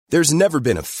There's never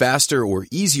been a faster or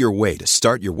easier way to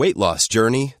start your weight loss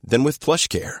journey than with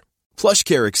PlushCare.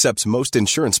 PlushCare accepts most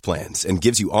insurance plans and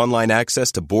gives you online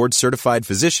access to board-certified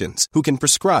physicians who can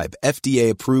prescribe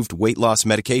FDA-approved weight loss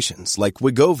medications like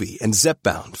Wegovy and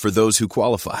Zepbound for those who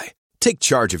qualify. Take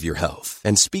charge of your health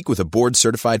and speak with a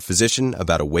board-certified physician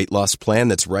about a weight loss plan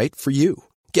that's right for you.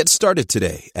 Get started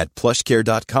today at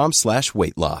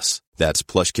plushcare.com/weight loss. That's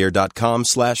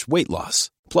plushcare.com/weight loss.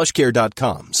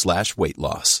 plushcare.com/weight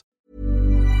loss.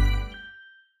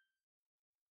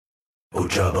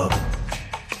 Ojaba.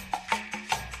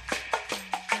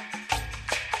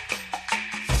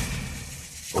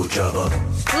 Ojaba.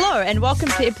 Hello, and welcome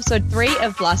to episode 3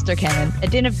 of Blaster Canon, a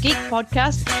Den of Geek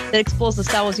podcast that explores the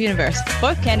Star Wars universe,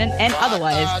 both canon and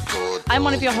otherwise. I'm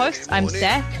one of your hosts, I'm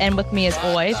Seth, and with me as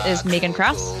always is Megan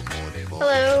Krause.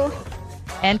 Hello.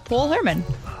 And Paul Herman.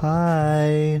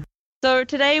 Hi. So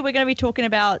today we're going to be talking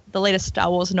about the latest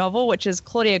Star Wars novel, which is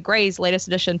Claudia Gray's latest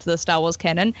addition to the Star Wars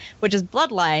canon, which is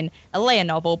Bloodline, a Leia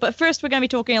novel. But first we're going to be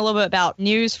talking a little bit about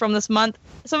news from this month.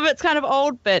 Some of it's kind of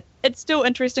old, but it's still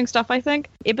interesting stuff, I think.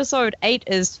 Episode 8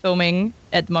 is filming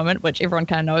at the moment, which everyone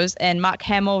kind of knows, and Mark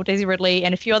Hamill, Daisy Ridley,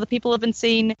 and a few other people have been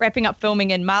seen wrapping up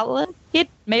filming in Malin Head?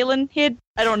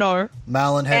 I don't know.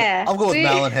 Malin Head. Yeah, I'll go with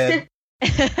Malin Head.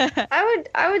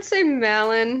 I would say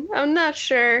Malin. I'm not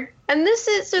sure. And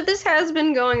this has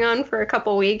been going on for a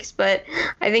couple weeks, but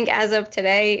I think as of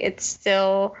today, it's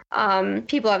still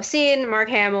people have seen Mark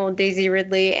Hamill, Daisy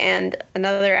Ridley, and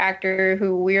another actor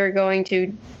who we are going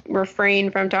to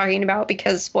refrain from talking about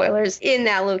because spoilers in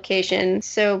that location.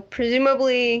 So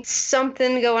presumably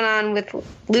something going on with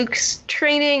Luke's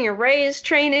training or Rey's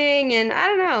training, and I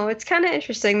don't know. It's kind of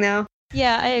interesting though.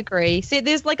 Yeah, I agree. See,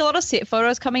 there's like a lot of set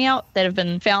photos coming out that have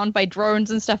been found by drones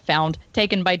and stuff,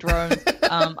 taken by drones.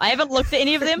 I haven't looked at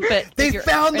any of them, but they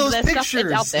found those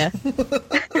pictures. Stuff, it's out there.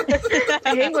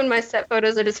 I hate when my set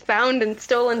photos are just found and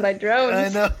stolen by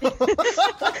drones. I know.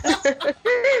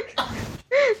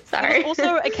 Sorry.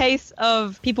 Also a case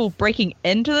of people breaking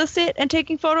into the set and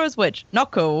taking photos, which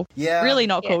not cool. Yeah. Really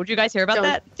not cool. Did you guys hear about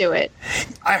that? Don't do it.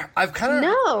 I've kind of...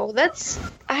 No,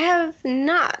 I have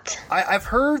not. I've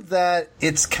heard that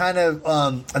it's kind of,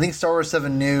 I think Star Wars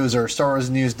 7 News or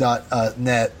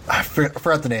StarWarsNews.net, I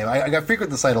forgot the name. I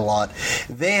frequent the site a lot.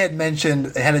 They had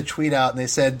a tweet out, and they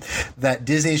said that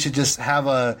Disney should just have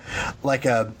a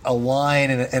line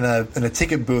in a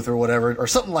ticket booth or whatever, or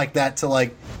something like that to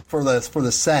like for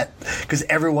the set, because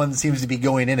everyone seems to be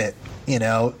going in it,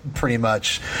 pretty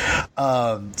much.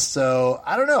 So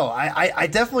I don't know. I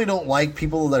definitely don't like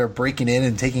people that are breaking in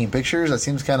and taking pictures. That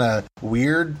seems kind of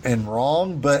weird and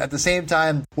wrong. But at the same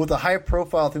time, with a high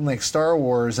profile thing like Star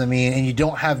Wars, and you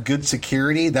don't have good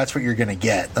security, that's what you're going to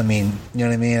get. You know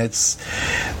what I mean?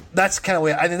 That's kind of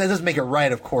way. That doesn't make it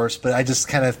right, of course, but I just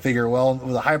kind of figure, well,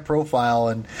 with a high profile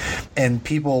and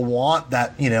people want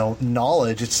that,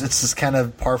 knowledge, it's just kind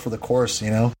of par for the course,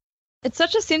 It's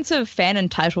such a sense of fan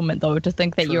entitlement, though, to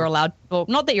think that you're allowed, well,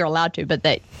 not that you're allowed to, but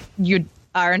that you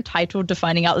are entitled to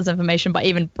finding out this information by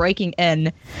even breaking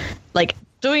in, like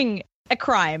doing a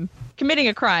crime, committing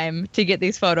a crime to get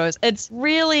these photos. It's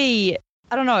really,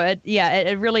 I don't know,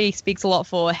 it really speaks a lot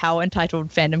for how entitled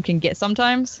fandom can get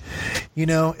sometimes.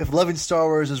 If loving Star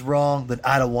Wars is wrong, then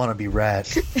I don't want to be rad.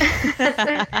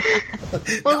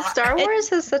 Well, Star Wars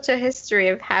has such a history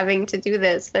of having to do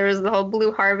this. There was the whole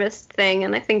Blue Harvest thing,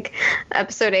 and I think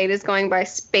Episode 8 is going by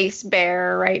Space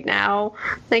Bear right now.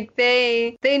 Like,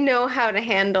 they know how to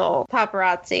handle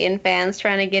paparazzi and fans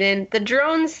trying to get in. The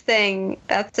drones thing,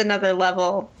 that's another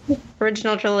level.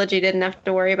 Original trilogy didn't have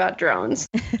to worry about drones.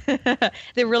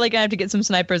 They're really going to have to get some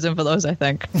snipers in for those, I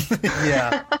think.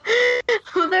 Yeah.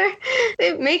 Well,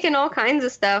 they're making all kinds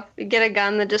of stuff. You get a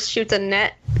gun that just shoots a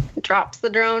net, drops the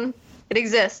drone. It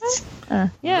exists.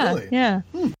 Yeah, Really? Yeah.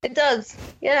 It does.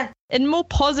 Yeah. In more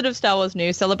positive Star Wars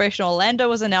news, Celebration Orlando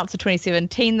was announced for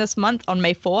 2017 this month on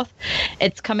May 4th.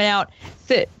 It's coming out.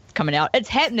 It's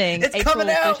happening. It's April coming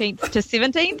out. 13th to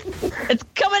 17th. It's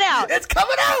coming out. It's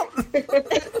coming out.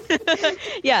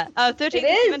 Yeah, 13th It to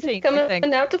is 17th. I think.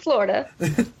 coming out to Florida.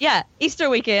 Yeah, Easter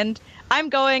weekend. I'm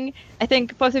going. I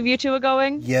think both of you two are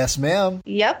going. Yes, ma'am.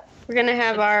 Yep. We're going to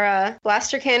have our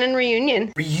Blaster Cannon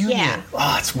reunion. Yeah.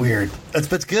 Oh, it's weird.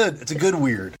 It's good. It's a good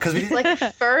weird. Because we Like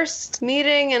first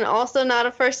meeting and also not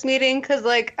a first meeting because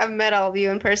I've met all of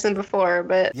you in person before,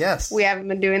 but Yes. we haven't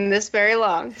been doing this very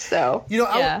long. So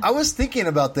I was thinking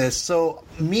about this. So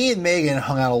me and Megan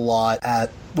hung out a lot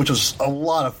at which was a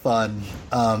lot of fun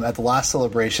at the last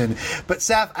celebration. But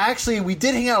Saf, actually, we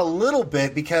did hang out a little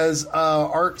bit because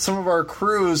some of our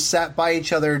crews sat by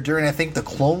each other during, I think, the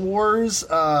Clone Wars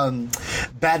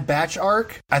Bad Batch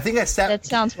arc. I think I sat. That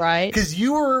sounds right. Because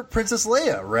you were Princess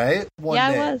Leia, right? One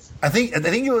day. I was. I think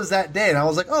it was that day, and I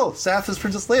was like, "Oh, Saf is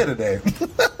Princess Leia today."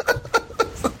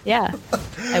 Yeah,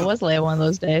 I was Leia one of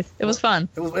those days. It was fun.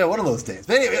 It was one of those days.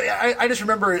 But anyway, I just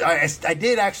remember I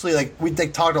did actually, like, we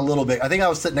talked a little bit. I think I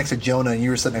was sitting next to Jonah, and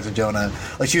you were sitting next to Jonah.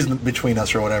 Like, she was between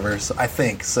us or whatever. So I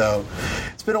think so.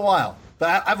 It's been a while.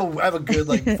 But I have a good,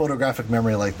 like, photographic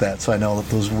memory like that, so I know that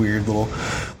those weird little,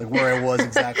 like, where I was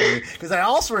exactly. Because I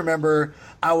also remember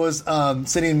I was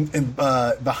sitting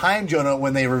behind Jonah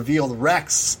when they revealed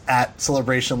Rex at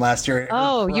Celebration last year.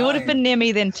 Oh, you would have been near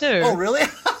me then too. Oh, really?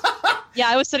 Yeah,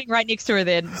 I was sitting right next to her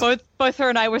then. Both her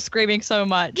and I were screaming so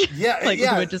much. Yeah, like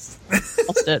yeah. we were just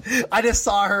lost it. I just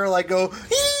saw her like go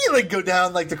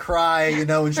down like to cry, you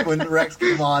know, when Rex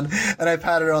came on, and I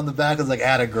patted her on the back and was like,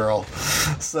 "Atta girl."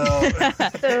 So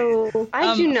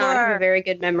I do not have a very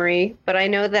good memory, but I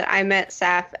know that I met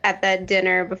Saf at that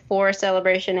dinner before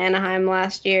Celebration Anaheim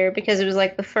last year because it was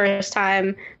like the first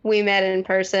time we met in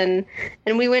person,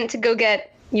 and we went to go get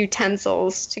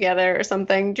utensils together or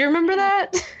something. Do you remember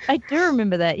that? I do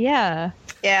remember that, yeah.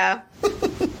 Yeah.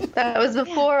 That was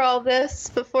before all this,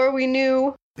 before we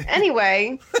knew.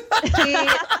 Anyway.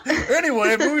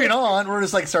 Anyway, moving on. We're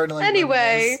just like starting to like.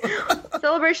 Anyway,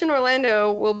 Celebration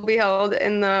Orlando will be held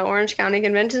in the Orange County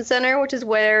Convention Center, which is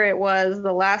where it was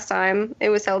the last time it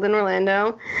was held in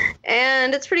Orlando.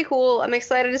 And it's pretty cool. I'm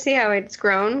excited to see how it's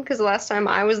grown because the last time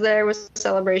I was there was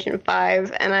Celebration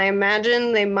 5, and I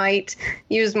imagine they might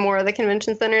use more of the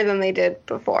convention center than they did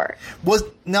before.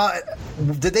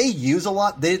 Did they use a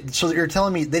lot? So you're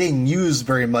telling me they didn't use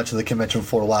very much of the convention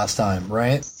floor last time,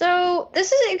 right? So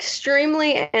this is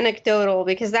extremely anecdotal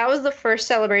because that was the first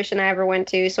celebration I ever went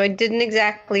to, so I didn't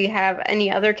exactly have any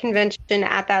other convention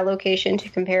at that location to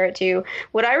compare it to.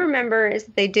 What I remember is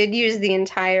that they did use the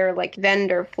entire like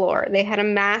vendor floor. They had a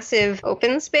massive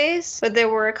open space, but there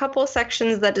were a couple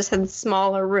sections that just had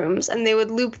smaller rooms, and they would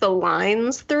loop the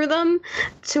lines through them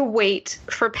to wait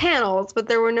for panels, but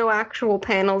there were no actual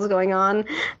panels going on.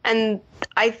 And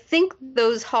I think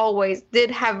those hallways did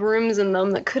have rooms in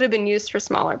them that could have been used for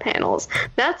smaller panels.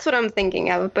 That's what I'm thinking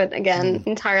of, but again,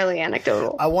 entirely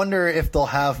anecdotal. I wonder if they'll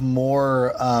have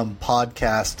more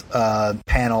podcast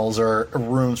panels or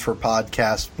rooms for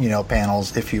podcast,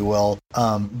 panels, if you will,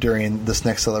 during this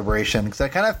next celebration. Because I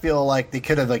kind of feel like they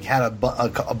could have like had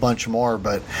a bunch more,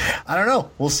 but I don't know.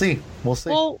 We'll see.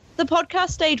 Well, the podcast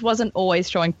stage wasn't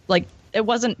always showing like. It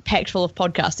wasn't packed full of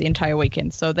podcasts the entire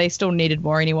weekend, so they still needed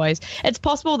more anyways. It's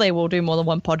possible they will do more than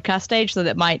one podcast stage, so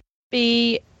that might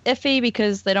be iffy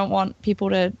because they don't want people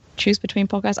to choose between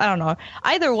podcasts. I don't know.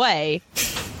 Either way,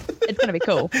 it's going to be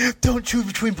cool. Don't choose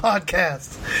between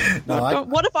podcasts. No,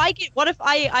 what if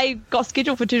I got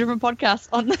scheduled for two different podcasts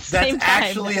on the same time? That's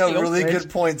actually a really good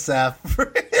point, Saf.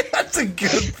 That's a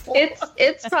good point.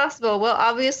 It's possible. Well,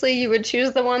 obviously you would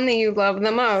choose the one that you love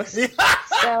the most.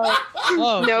 So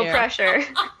no pressure.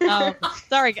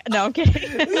 Sorry. No, I'm kidding.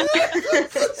 The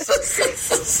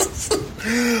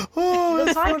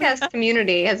podcast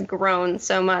community has grown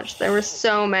so much. There were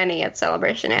so many at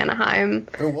Celebration Anaheim.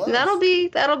 There was.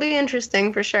 That'll be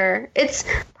interesting for sure. It's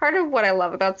part of what I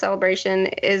love about Celebration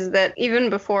is that even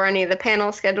before any of the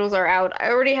panel schedules are out, I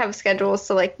already have schedules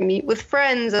to like meet with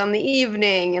friends on the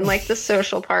evening, and like the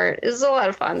social part is a lot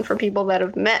of fun for people that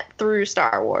have met through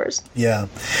Star Wars. Yeah.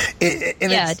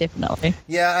 Definitely.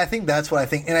 Yeah, I think that's what I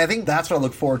think. And I think that's what I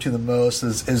look forward to the most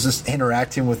is just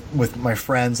interacting with my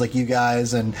friends like you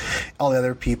guys and all the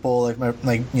other people like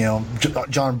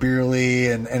John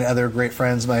Beerley and other great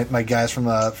friends, my guys from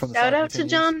the Shout out to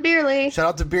John Beerley. Shout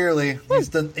out to Beerley. He's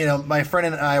the my friend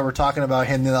and I were talking about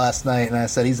him last night, and I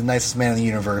said he's the nicest man in the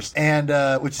universe, and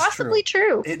which is possibly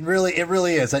true. It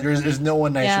really is. There's no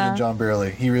one nicer than John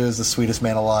Beerley. He really is the sweetest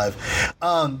man alive.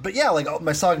 But yeah, like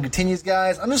my saga continues,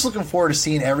 guys. I'm just looking forward to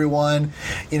seeing everyone.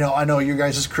 I know your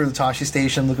guys' crew, the Tashi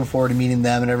Station. Looking forward to meeting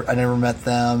them, and I never met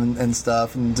them and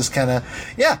stuff, and just kind of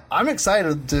I'm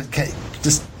excited to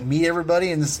just meet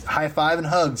everybody and just high five and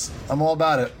hugs. I'm all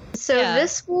about it. So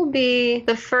this will be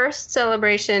the first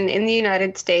celebration in the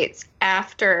United States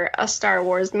after a Star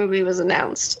Wars movie was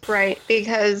announced, right?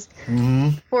 Because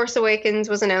Force Awakens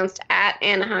was announced at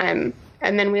Anaheim,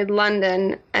 and then we had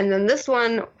London, and then this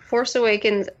one, Force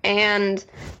Awakens and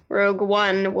Rogue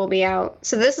One will be out.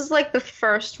 So this is like the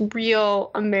first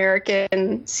real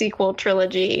American sequel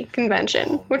trilogy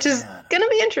convention, which is going to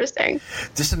be interesting.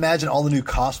 Just imagine all the new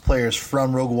cosplayers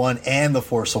from Rogue One and The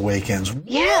Force Awakens.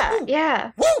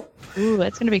 Yeah. Woo! Ooh,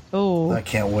 that's going to be cool. I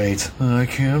can't wait. I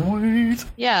can't wait.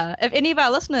 Yeah, if any of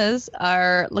our listeners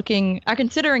are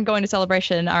considering going to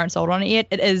Celebration and aren't sold on it yet,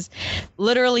 it is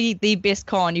literally the best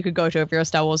con you could go to if you're a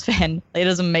Star Wars fan. It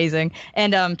is amazing.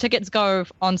 And tickets go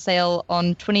on sale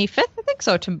on 25th, I think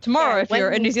so, tomorrow if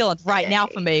you're in New Zealand right now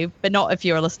for me, but not if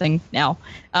you're listening now,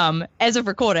 as of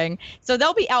recording. So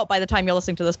they'll be out by the time you're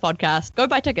listening to this podcast. Go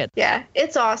buy tickets. Yeah,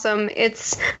 it's awesome.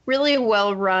 It's really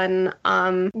well run.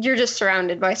 You're just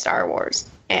surrounded by Star Wars,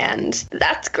 and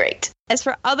that's great. As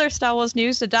for other Star Wars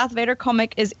news, the Darth Vader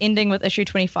comic is ending with issue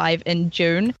 25 in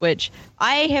June, which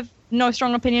I have no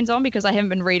strong opinions on because I haven't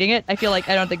been reading it. I feel like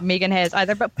I don't think Megan has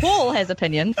either, but Paul has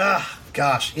opinions.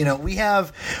 Gosh, I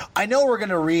know we're going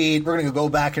to go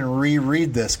back and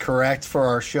reread this, correct, for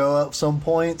our show at some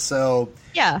point, so...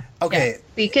 Yeah. Okay. Yeah,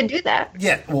 we could do that.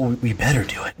 Yeah, well, we better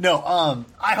do it. No,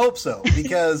 I hope so,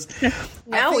 because...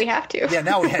 Now we have to. Yeah,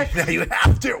 now you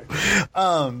have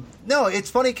to. No, it's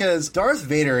funny because Darth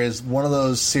Vader is one of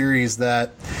those series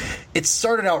that it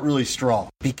started out really strong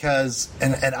because,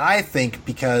 and I think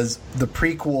because the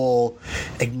prequel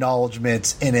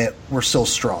acknowledgments in it were so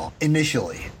strong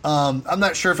initially. I'm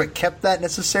not sure if it kept that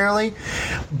necessarily,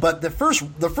 but the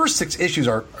first 6 issues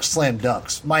are slam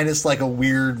dunks, minus like a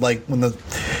weird, like when the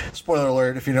spoiler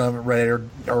alert if you haven't read it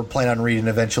or plan on reading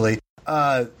eventually.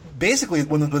 Basically,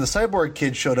 when the cyborg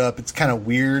kid showed up, it's kind of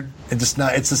weird and it's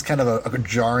just kind of a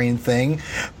jarring thing.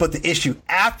 But the issue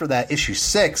after that, issue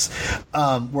 6,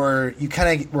 where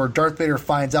Darth Vader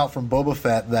finds out from Boba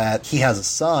Fett that he has a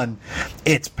son,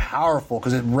 it's powerful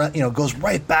because it goes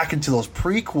right back into those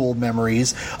prequel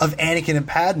memories of Anakin and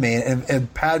Padme,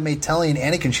 and Padme telling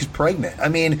Anakin she's pregnant. I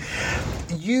mean,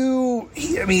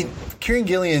 Kieran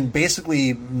Gillian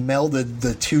basically melded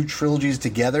the 2 trilogies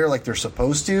together like they're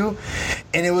supposed to,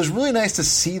 and it was really nice to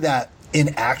see that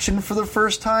in action for the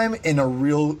first time in a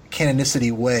real canonicity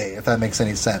way, if that makes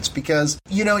any sense. Because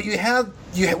we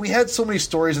had so many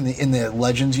stories in the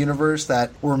Legends universe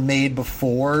that were made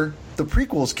before the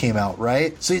prequels came out,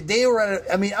 right? So they were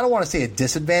I don't want to say a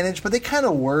disadvantage, but they kind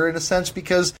of were in a sense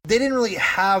because they didn't really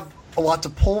have a lot to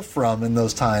pull from in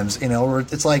those times, where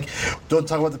it's like, don't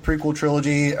talk about the prequel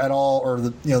trilogy at all, or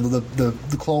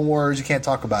the Clone Wars, you can't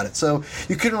talk about it. So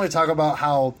you couldn't really talk about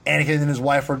how Anakin and his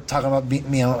wife were talking about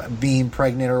being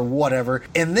pregnant or whatever.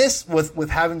 In this, with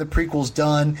having the prequels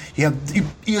done, you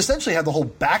essentially have the whole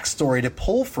backstory to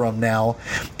pull from now,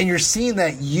 and you're seeing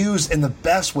that used in the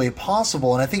best way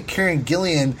possible. And I think Kieran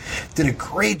Gillian did a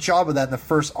great job of that in the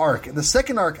first arc. And the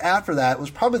second arc after that was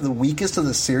probably the weakest of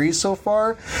the series so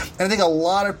far. And I think a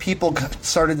lot of people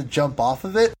started to jump off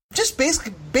of it, just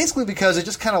basically because it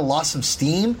just kind of lost some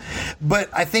steam. But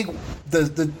I think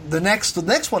the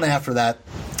next one after that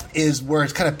is where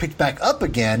it's kind of picked back up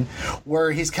again, where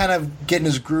he's kind of getting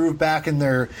his groove back in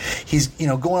there. He's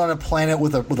going on a planet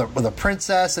with a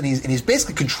princess, and he's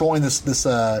basically controlling this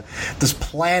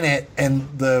planet and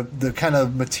the kind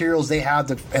of materials they have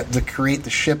to create the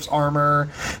ship's armor,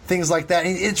 things like that.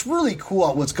 And it's really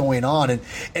cool what's going on,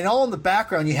 and all in the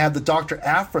background you have the Dr.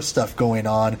 Aphra stuff going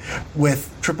on with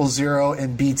 000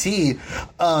 and BT.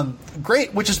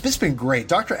 Great, which has just been great.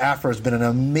 Dr. Aphra has been an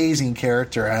amazing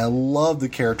character, and I love the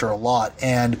character a lot,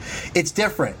 and it's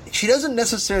different. She doesn't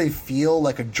necessarily feel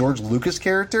like a George Lucas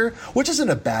character, which isn't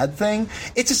a bad thing.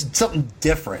 It's just something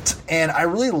different, and I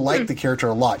really like the character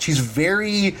a lot. She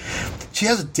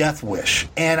has a death wish,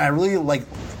 and I really like.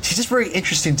 She's just very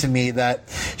interesting to me that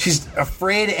she's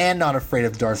afraid and not afraid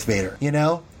of Darth Vader.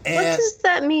 And what does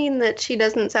that mean that she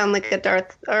doesn't sound like a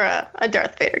Darth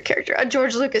Vader character, a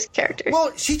George Lucas character?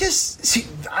 Well,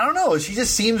 I don't know. She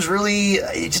just seems really.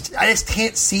 I just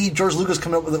can't see George Lucas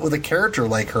coming up with a character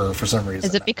like her for some reason.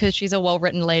 Is it because she's a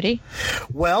well-written lady?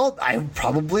 Well, I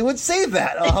probably would say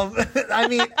that. No, it's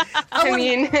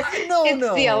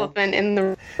the elephant in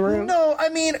the room. No,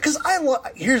 because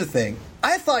here's the thing.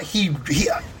 I thought he,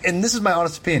 and this is my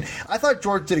honest opinion, I thought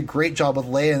George did a great job with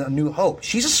Leia in A New Hope.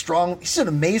 She's an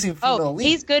amazing female lead.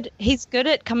 He's good. He's good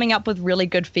at coming up with really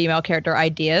good female character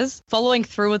ideas. Following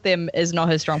through with them is not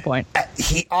his strong point.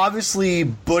 He obviously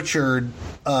butchered,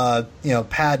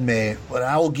 Padme, but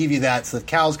I will give you that so the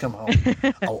cows come home.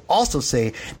 I will also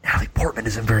say Natalie Portman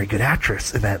isn't a very good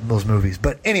actress in those movies.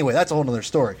 But anyway, that's a whole other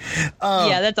story.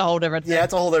 That's a whole different thing. Yeah,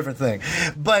 that's a whole different thing.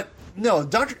 But No,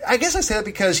 I guess I say that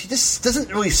because he just doesn't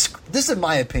really. This is in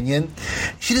my opinion.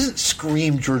 She doesn't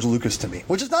scream George Lucas to me,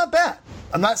 which is not bad.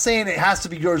 I'm not saying it has to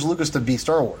be George Lucas to be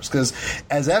Star Wars, because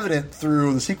as evident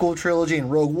through the sequel trilogy and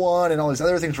Rogue One and all these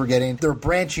other things we're getting, they're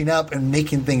branching up and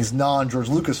making things non-George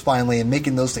Lucas finally and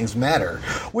making those things matter,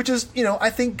 which is, I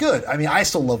think good. I mean, I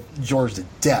still love George to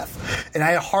death, and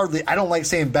I don't like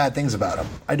saying bad things about him.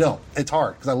 I don't. It's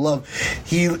hard, because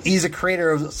he's a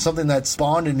creator of something that's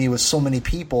bonded me with so many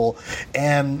people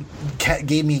and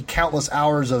gave me countless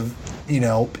hours of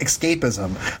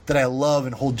escapism that I love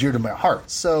and hold dear to my heart.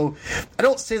 So I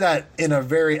don't say that in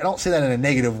a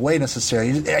negative way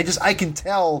necessarily. I can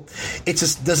tell it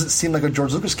just doesn't seem like a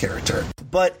George Lucas character.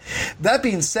 But that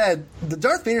being said, the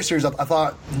Darth Vader series, I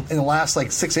thought in the last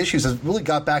 6 issues has really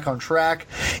got back on track.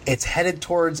 It's headed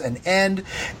towards an end,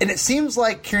 and it seems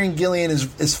like Kieran Gillen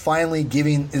is finally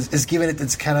giving it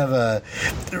this kind of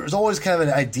there's always kind of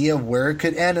an idea of where it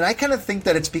could end, and I kind of think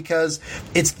that it's because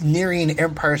it's nearing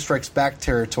Empire Strikes Back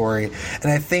territory,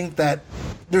 and I think that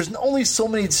there's only so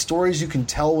many stories you can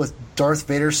tell with Darth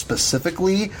Vader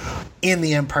specifically in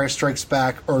the Empire Strikes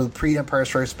Back or the pre-Empire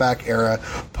Strikes Back era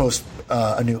post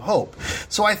A New Hope.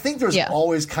 So I think there's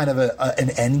always kind of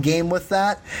an end game with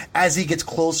that as he gets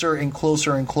closer and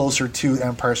closer and closer to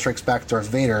Empire Strikes Back Darth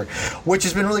Vader, which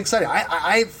has been really exciting.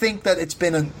 I think that it's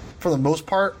been for the most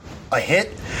part, a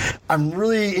hit. I'm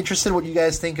really interested in what you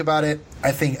guys think about it.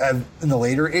 I think in the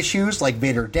later issues, like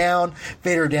Vader Down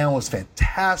was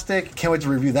fantastic. Can't wait to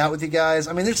review that with you guys.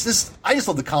 I mean, I just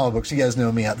love the comic books. You guys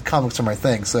know me. The comic books are my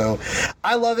thing. So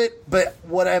I love it. But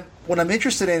what I'm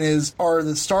interested in is, are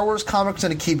the Star Wars comics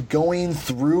going to keep going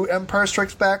through Empire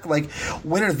Strikes Back? Like,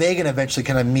 when are they going to eventually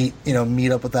kind of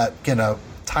meet up with that kind of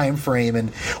time frame, and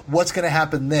what's going to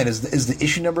happen then? Is the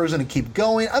issue numbers going to keep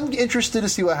going? I'm interested to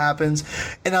see what happens,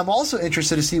 and I'm also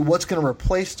interested to see what's going to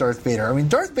replace Darth Vader. I mean,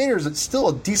 Darth Vader is still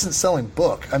a decent selling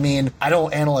book. I mean, I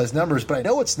don't analyze numbers, but I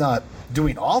know it's not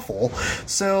doing awful,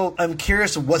 so I'm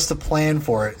curious what's the plan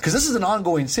for it, because this is an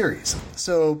ongoing series.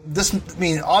 So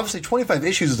obviously 25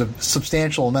 issues is a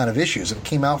substantial amount of issues. It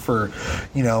came out for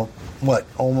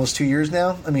almost 2 years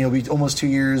now. I mean, it'll be almost 2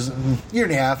 years, year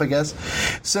and a half, I guess.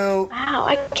 So wow,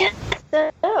 I guess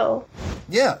so.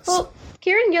 Yeah. Well,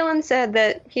 Kieran Gillen said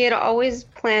that he had always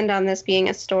planned on this being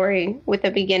a story with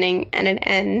a beginning and an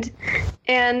end.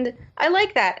 And I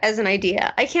like that as an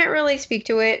idea. I can't really speak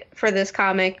to it for this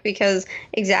comic because,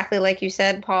 exactly like you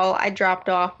said, Paul, I dropped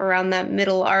off around that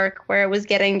middle arc where it was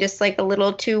getting just a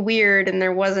little too weird and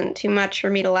there wasn't too much for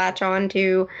me to latch on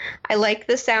to. I like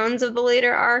the sounds of the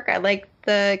later arc. I like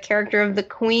the character of the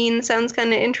Queen. Sounds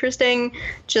kind of interesting.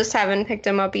 Just haven't picked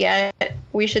him up yet.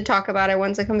 We should talk about it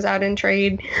once it comes out in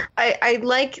trade. I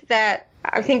like that.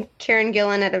 I think Kieran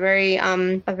Gillen had a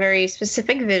very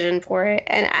specific vision for it.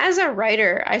 And as a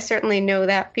writer, I certainly know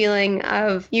that feeling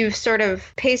of you've sort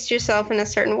of paced yourself in a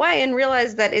certain way and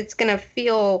realized that it's going to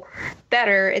feel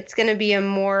better. It's going to be a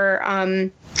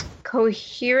more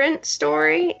coherent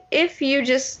story if you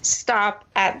just stop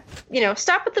at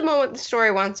the moment the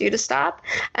story wants you to stop.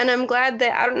 And I'm glad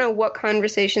that, I don't know what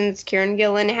conversations Kieran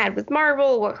Gillen had with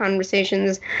Marvel, what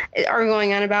conversations are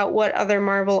going on about what other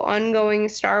Marvel ongoing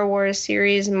Star Wars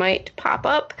series might pop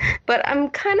up, but I'm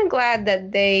kind of glad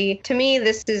that to me,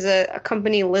 this is a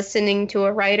company listening to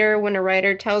a writer when a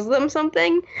writer tells them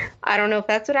something. I don't know if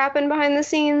that's what happened behind the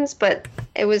scenes, but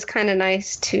it was kind of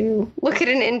nice to look at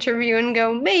an interview and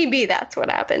go, maybe that's what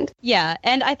happened. Yeah,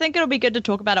 and I think it'll be good to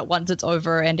talk about it once it's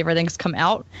over and everything's come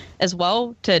out as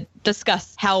well, to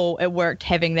discuss how it worked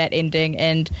having that ending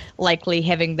and likely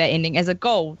having that ending as a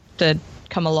goal to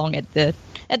come along at the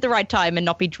right time and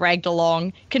not be dragged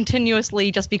along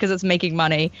continuously just because it's making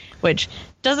money, which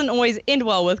doesn't always end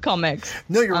well with comics.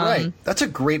 No, you're right. That's a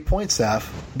great point,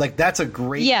 Saf. That's a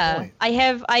great point.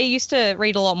 I used to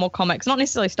read a lot more comics, not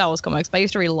necessarily Star Wars comics, but I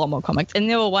used to read a lot more comics. And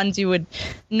there were ones you would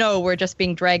know were just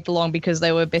being dragged along because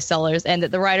they were bestsellers and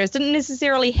that the writers didn't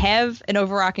necessarily have an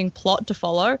overarching plot to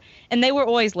follow. And they were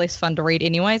always less fun to read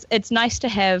anyways. It's nice to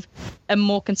have a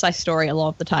more concise story a lot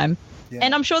of the time. Yeah.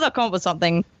 And I'm sure they'll come up with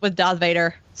something with Darth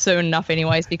Vader soon enough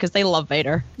anyways, because they love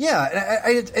Vader.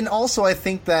 Yeah, and also I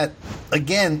think that,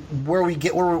 again, where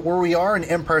we are in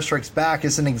Empire Strikes Back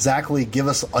isn't exactly give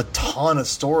us a ton of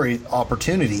story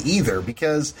opportunity either,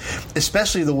 because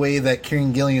especially the way that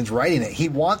Kieran Gillen's writing it,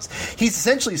 he's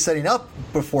essentially setting up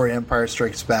before Empire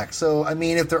Strikes Back. So, I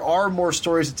mean, if there are more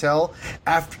stories to tell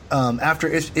after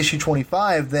issue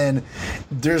 25, then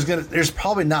there's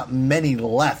probably not many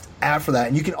left after that,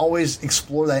 and you can always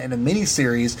explore that in a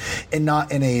miniseries series and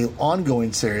not in a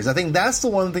ongoing series. I think that's the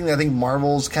one thing that I think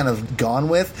Marvel's kind of gone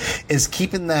with, is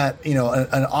keeping that,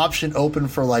 an option open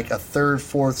for like a third,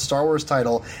 fourth Star Wars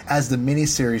title as the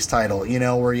miniseries title,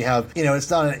 where you have, it's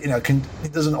not,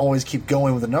 it doesn't always keep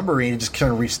going with the numbering. It just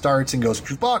kind of restarts and goes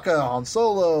Chewbacca, Han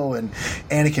Solo, and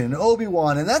Anakin and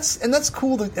Obi-Wan, and that's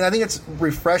cool. And I think it's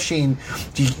refreshing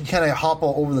to kind of hop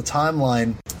all over the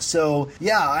timeline. So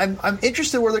yeah, I'm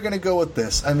interested where they're going to go with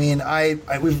this. I mean,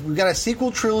 we've got a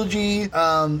sequel trilogy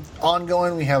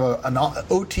ongoing. We have an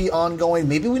OT ongoing.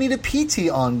 Maybe we need a PT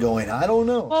ongoing. I don't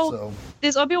know. Well,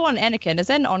 there's Obi-Wan Anakin. Is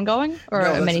that an ongoing or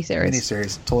a miniseries?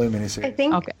 Miniseries, totally a miniseries. I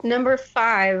think number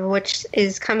 5, which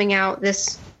is coming out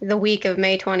the week of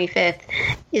May 25th,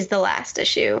 is the last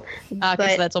issue.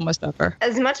 Because that's almost over.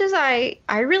 As much as I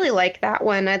really like that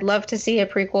one, I'd love to see a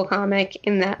prequel comic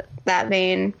in that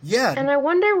vein. Yeah. And I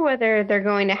wonder whether they're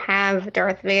going to have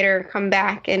Darth Vader come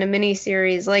back in a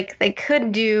miniseries. Like, they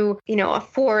could do, a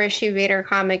 4-issue Vader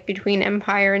comic between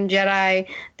Empire and Jedi.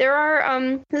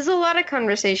 There's a lot of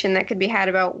conversation that could be had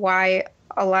about why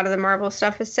a lot of the Marvel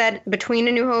stuff is set between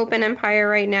A New Hope and Empire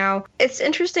right now. It's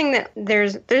interesting that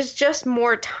there's just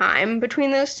more time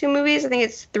between those two movies. I think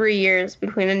it's 3 years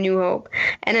between A New Hope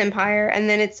and Empire, and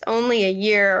then it's only a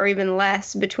year or even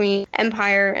less between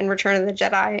Empire and Return of the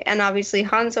Jedi. And obviously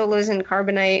Han Solo's in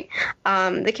Carbonite.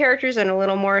 The characters are in a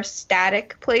little more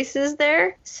static places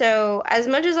there. So as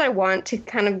much as I want to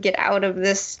kind of get out of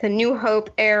the New Hope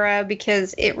era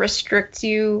because it restricts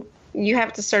you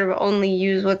have to sort of only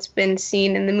use what's been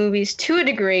seen in the movies to a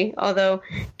degree, although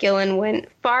Gillen went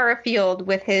far afield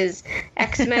with his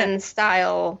X-Men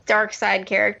style dark side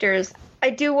characters. I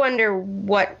do wonder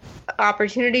what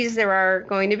opportunities there are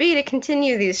going to be to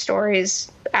continue these stories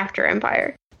after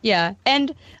Empire. Yeah,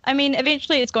 and I mean,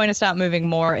 eventually it's going to start moving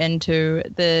more into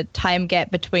the time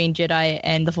gap between Jedi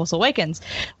and The Force Awakens,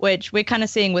 which we're kind of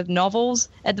seeing with novels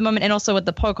at the moment, and also with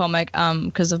the Poe comic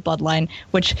because of Bloodline,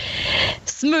 which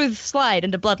smooth slide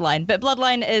into Bloodline. But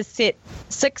Bloodline is set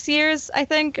 6 years, I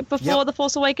think, before The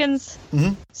Force Awakens.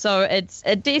 Mm-hmm. So it's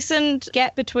a decent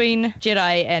gap between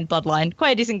Jedi and Bloodline,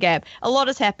 quite a decent gap. A lot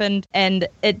has happened, and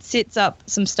it sets up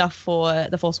some stuff for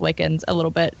The Force Awakens a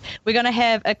little bit. We're going to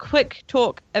have a quick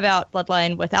talk about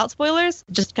Bloodline without spoilers,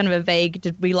 just kind of a vague,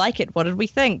 did we like it? What did we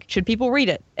think? Should people read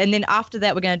it? And then after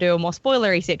that, we're going to do a more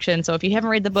spoilery section. So if you haven't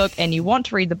read the book and you want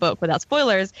to read the book without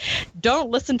spoilers, don't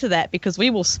listen to that because we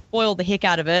will spoil the heck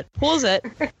out of it. Pause it,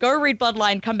 go read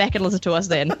Bloodline, come back and listen to us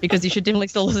then, because you should definitely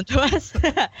still listen to us.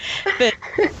 But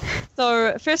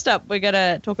so first up, we're going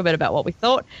to talk a bit about what we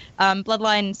thought.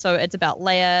 Bloodline, so it's about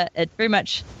Leia. It's very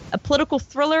much a political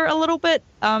thriller a little bit.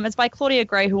 It's by Claudia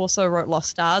Gray, who also wrote Lost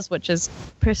Stars, which is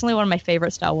personally one of my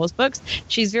favorite Star Wars books.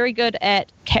 She's very good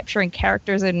at capturing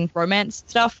characters in romance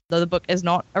stuff, though the book is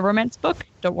not a romance book.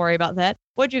 Don't worry about that.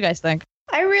 What do you guys think?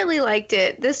 I really liked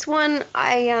it. This one,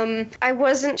 I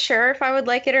wasn't sure if I would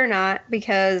like it or not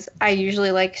because I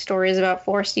usually like stories about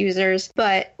Force users.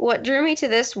 But what drew me to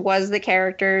this was the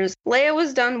characters. Leia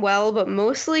was done well, but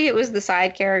mostly it was the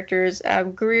side characters.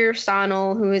 Greer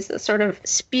Sonnel, who is a sort of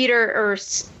speeder or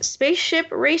spaceship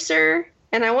racer.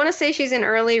 And I want to say she's in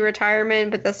early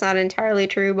retirement, but that's not entirely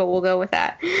true, but we'll go with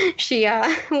that. She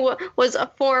was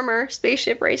a former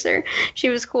spaceship racer. She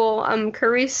was cool.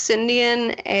 Carice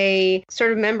Sindian, a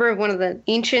sort of member of one of the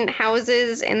ancient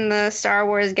houses in the Star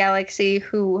Wars galaxy,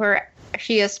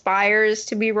 she aspires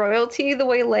to be royalty the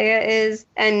way Leia is.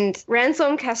 And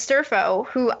Ransom Casturfo,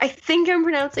 who I think I'm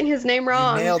pronouncing his name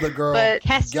wrong. You nailed it, girl. But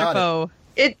Casturfo.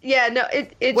 It's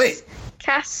Wait.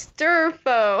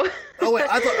 Casturfo. Oh, wait,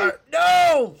 I thought...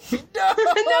 no! She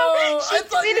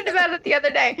tweeted about it the other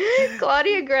day.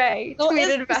 Claudia Gray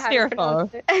tweeted about how to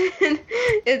pronounce it. And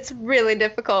it's really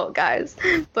difficult, guys.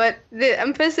 But the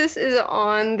emphasis is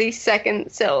on the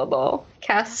second syllable.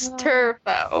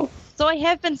 Casturfo. So I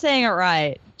have been saying it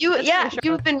right.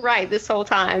 You've been right this whole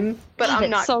time. But I'm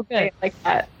not so going to say it like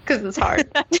that because it's hard.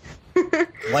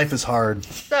 Life is hard.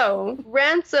 So,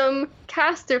 Ransom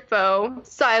Casturfo,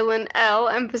 silent L,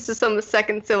 emphasis on the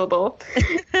second syllable,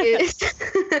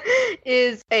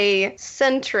 is a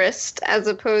centrist as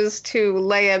opposed to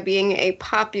Leia being a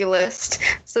populist.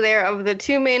 So they are of the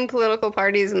two main political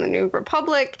parties in the New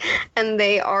Republic, and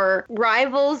they are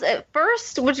rivals at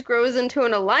first, which grows into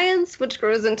an alliance, which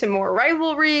grows into more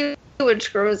rivalry,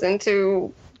 which grows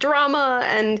into drama,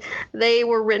 and they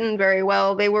were written very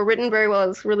well. They were written very well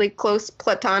as really close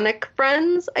platonic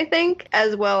friends, I think,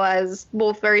 as well as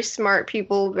both very smart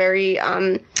people, very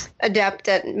adept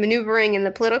at maneuvering in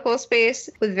the political space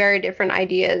with very different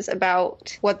ideas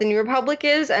about what the New Republic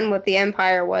is and what the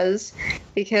Empire was,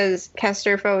 because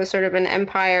Casturfo is sort of an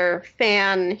Empire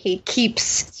fan. He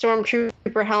keeps stormtroopers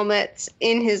Trooper helmets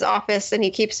in his office and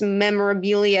he keeps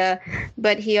memorabilia,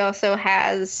 but he also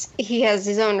has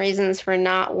his own reasons for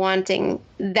not wanting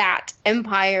that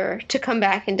empire to come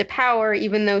back into power,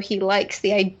 even though he likes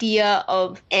the idea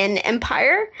of an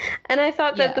empire. And I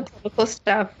thought that the political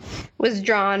stuff was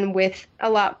drawn with a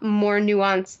lot more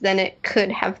nuance than it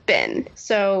could have been.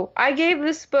 So I gave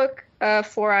this book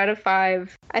 4 out of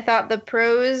 5. I thought the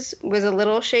prose was a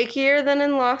little shakier than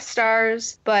in Lost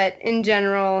Stars, but in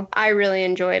general, I really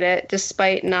enjoyed it,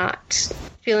 despite not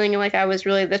feeling like I was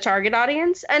really the target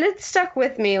audience. And it stuck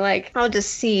with me. Like, I'll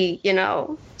just see,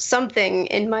 something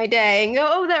in my day and go,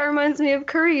 oh, that reminds me of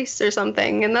Carice or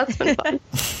something. And that's been fun.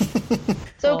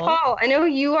 So, Paul, I know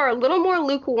you are a little more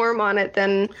lukewarm on it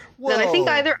than I think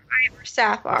either I or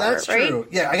Saf are, That's right? true.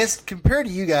 Yeah, I guess compared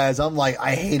to you guys, I'm like,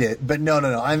 I hate it. But no.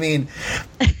 I mean,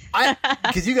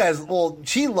 because you guys,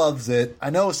 she loves it.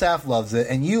 I know Saf loves it,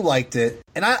 and you liked it.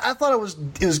 And I thought it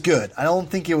was good. I don't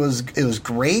think it was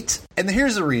great. And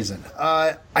here's the reason.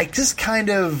 I just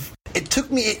kind of... It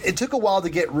took a while to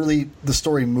get really the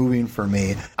story moving for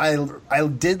me. I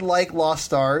did like Lost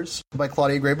Stars by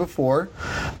Claudia Gray before.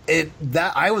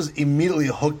 I was immediately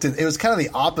hooked in. It was kind of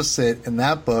the opposite in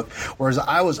that book, whereas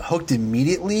I was hooked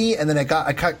immediately, and then I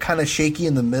got kind of shaky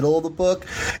in the middle of the book,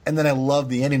 and then I loved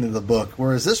the ending of the book.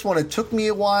 Whereas this one, it took me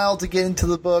a while to get into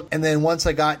the book, and then once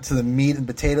I got to the meat and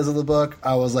potatoes of the book,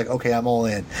 I was like, okay, I'm all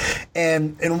in.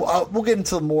 And we'll get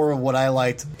into more of what I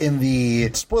liked in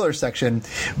the spoiler section,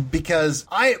 because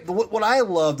what I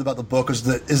loved about the book is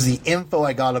the info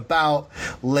I got about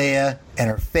Leia and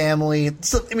her family.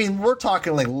 So, I mean, we're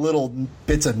talking like little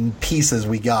bits and pieces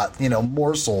we got,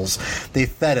 morsels they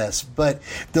fed us. But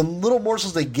the little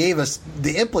morsels they gave us,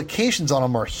 the implications on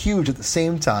them are huge at the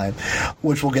same time,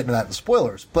 which we'll get into that in the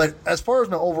spoilers. But as far as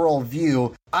my overall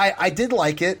view, I did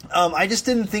like it. I just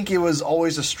didn't think it was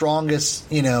always the strongest,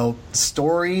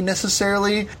 story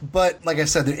necessarily. But like I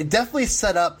said, it definitely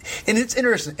set up, and it's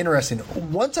interesting.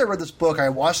 Once I read this book, I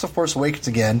watched The Force Awakens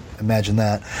again. Imagine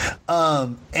that.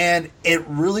 And it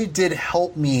really did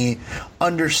help me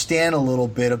understand a little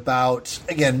bit about,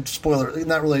 again, spoiler,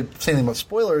 not really saying anything about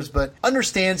spoilers, but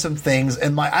understand some things.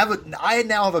 And I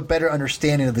now have a better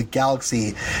understanding of the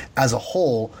galaxy as a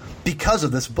whole because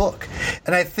of this book.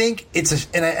 And I think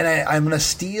I'm going to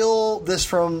steal this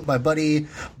from my buddy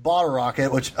Bottle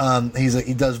Rocket, which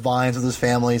he does vines with his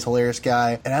family. He's a hilarious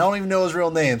guy. And I don't even know his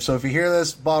real name. So if you hear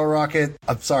this, Bottle Rocket,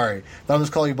 I'm sorry, but I'm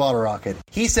just calling you Bottle Rocket.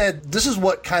 He said, this is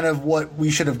what we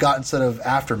should have got instead of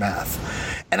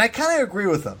Aftermath. And I kind of agree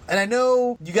with him. And I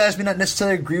know you guys may not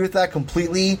necessarily agree with that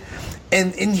completely.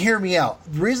 And hear me out.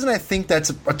 The reason I think that's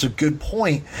a good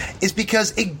point is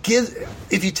because it gives,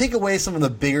 if you take away some of the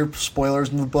bigger spoilers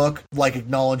in the book, like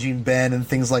acknowledging Ben and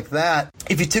things like that,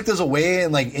 if you took those away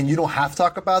and you don't have to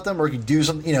talk about them, or you do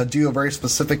some, do a very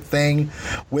specific thing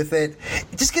with it,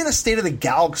 just get a state of the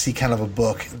galaxy kind of a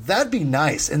book. That'd be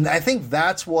nice. And I think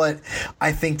that's what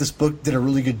I think this book did a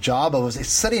really good job of, is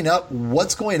setting up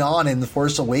what's going on in The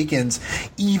Force Awakens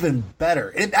even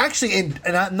better. It actually,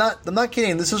 and I'm not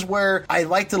kidding. This is where I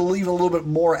liked it even a little bit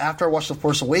more after I watched The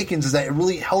Force Awakens, is that it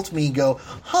really helped me go,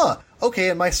 okay,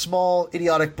 in my small,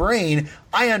 idiotic brain,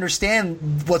 I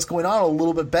understand what's going on a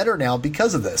little bit better now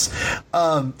because of this.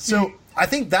 So I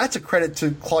think that's a credit to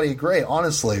Claudia Gray,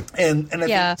 honestly, and I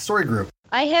think Story Group.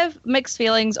 I have mixed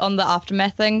feelings on the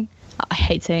Aftermath thing. I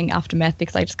hate saying Aftermath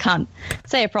because I just can't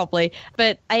say it properly.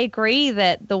 But I agree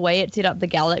that the way it set up the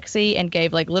galaxy and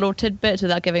gave little tidbits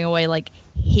without giving away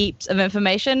heaps of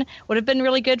information would have been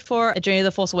really good for a Journey of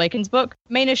the Force Awakens book.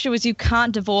 Main issue is you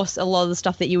can't divorce a lot of the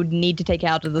stuff that you would need to take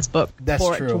out of this book it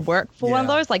to work for one of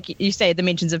those. Like you say, the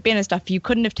mentions of Ben and stuff, you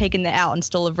couldn't have taken that out and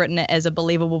still have written it as a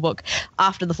believable book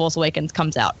after The Force Awakens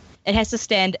comes out. It has to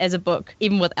stand as a book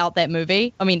even without that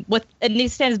movie. I mean, it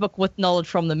needs to stand as a book with knowledge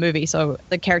from the movie. So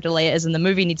the character Leia is in the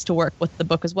movie needs to work with the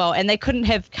book as well. And they couldn't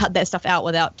have cut that stuff out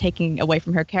without taking away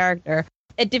from her character.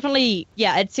 It definitely,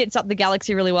 it sets up the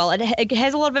galaxy really well. It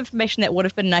has a lot of information that would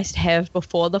have been nice to have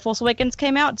before The Force Awakens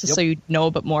came out, just so you know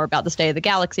a bit more about the state of the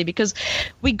galaxy, because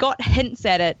we got hints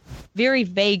at it, very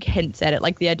vague hints at it,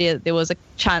 like the idea that there was a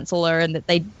chancellor and that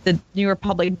the New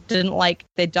Republic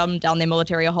they dumbed down their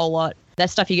military a whole lot.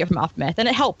 That's stuff you get from Aftermath, and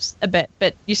it helps a bit,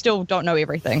 but you still don't know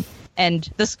everything. And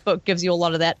this book gives you a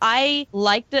lot of that. I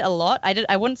liked it a lot.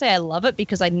 I wouldn't say I love it,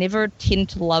 because I never tend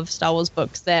to love Star Wars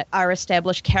books that are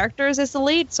established characters as the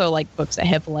lead. So books that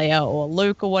have Leia or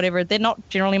Luke or whatever, they're not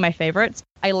generally my favorites.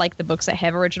 I like the books that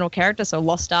have original characters. So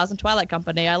Lost Stars and Twilight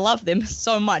Company, I love them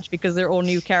so much because they're all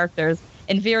new characters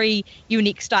and very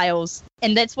unique styles.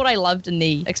 And that's what I loved in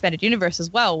the expanded universe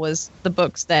as well, was the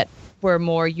books that were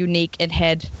more unique and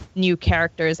had new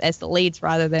characters as the leads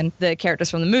rather than the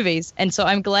characters from the movies. And so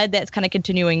I'm glad that's kind of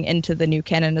continuing into the new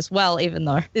canon as well, even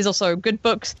though there's also good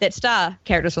books that star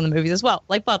characters from the movies as well,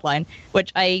 like Bloodline,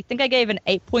 which I think I gave an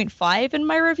 8.5 in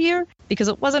my review because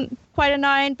it wasn't quite a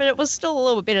 9, but it was still a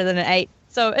little bit better than an 8.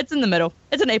 So it's in the middle.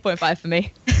 It's an 8.5 for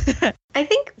me. I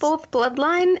think both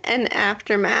Bloodline and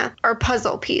Aftermath are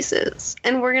puzzle pieces,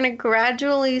 and we're going to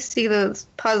gradually see those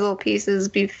puzzle pieces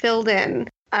be filled in.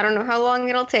 I don't know how long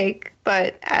it'll take,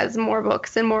 but as more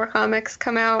books and more comics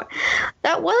come out,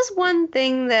 that was one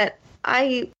thing that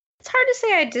it's hard to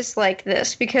say I dislike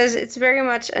this because it's very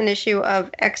much an issue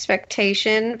of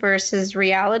expectation versus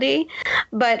reality,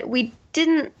 but we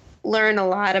didn't learn a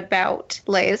lot about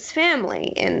Leia's family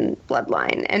in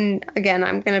Bloodline. And again,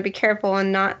 I'm going to be careful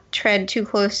and not tread too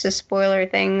close to spoiler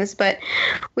things, but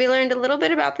we learned a little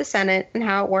bit about the Senate and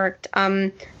how it worked.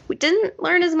 We didn't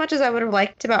learn as much as I would have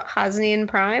liked about Hosnian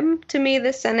Prime. To me,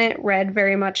 the Senate read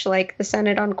very much like the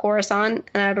Senate on Coruscant,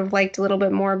 and I would have liked a little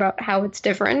bit more about how it's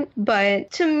different.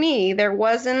 But to me, there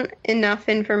wasn't enough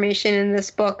information in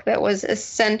this book that was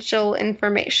essential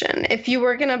information. If you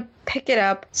were going to pick it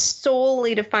up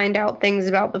solely to find out things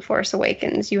about The Force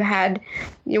Awakens, you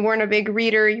weren't a big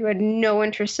reader, you had no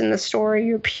interest in the story,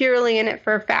 you were purely in it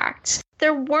for facts.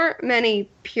 There weren't many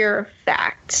pure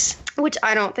facts, which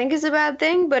I don't think is a bad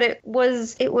thing, but it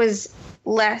was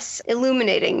less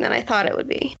illuminating than I thought it would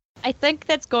be. I think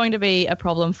that's going to be a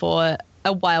problem for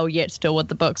a while yet still with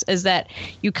the books, is that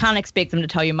you can't expect them to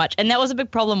tell you much. And that was a big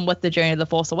problem with the Journey of the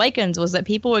Force Awakens, was that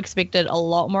people expected a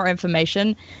lot more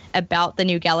information about the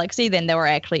new galaxy than they were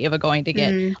actually ever going to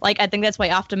get. Like, I think that's why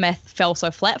Aftermath fell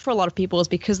so flat for a lot of people, is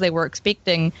because they were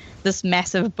expecting this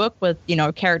massive book with,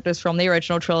 characters from the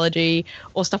original trilogy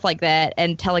or stuff like that,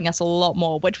 and telling us a lot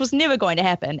more, which was never going to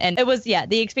happen. And it was,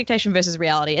 the expectation versus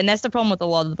reality. And that's the problem with a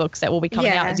lot of the books that will be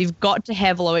coming out, is you've got to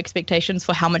have low expectations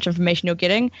for how much information you're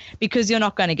getting, because you're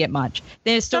not going to get much.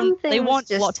 There's still, they want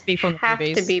a lot to be from the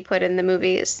movies. Have to be put in the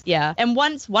movies. Yeah. And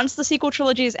once the sequel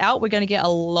trilogy is out, we're going to get a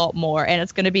lot more, and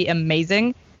it's going to be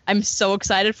amazing. I'm so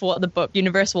excited for what the book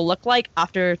universe will look like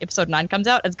after episode 9 comes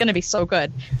out. It's going to be so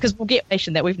good because we'll get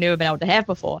information that we've never been able to have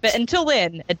before. But until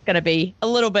then, it's going to be a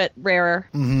little bit rarer.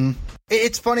 Mm-hmm.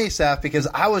 It's funny, Saf, because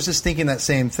I was just thinking that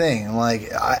same thing.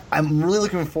 Like, I'm really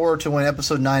looking forward to when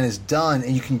episode 9 is done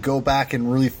and you can go back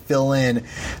and really fill in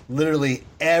literally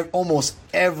almost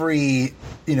every,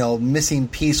 missing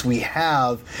piece we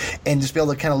have, and just be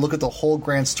able to kind of look at the whole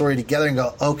grand story together and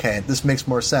go, okay, this makes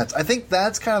more sense. I think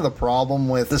that's kind of the problem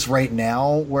with this right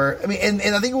now, where, and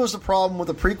I think it was the problem with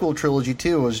the prequel trilogy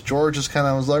too, was George just kind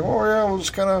of was like, oh yeah, we'll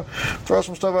just kind of throw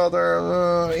some stuff out there.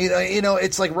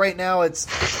 It's like right now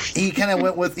he kind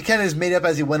of is made up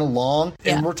as he went along,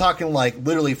 and we're talking like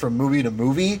literally from movie to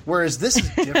movie, whereas this is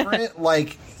different.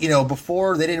 Like,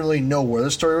 before they didn't really know where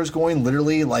the story was going,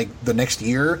 literally like the next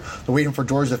year, they're waiting for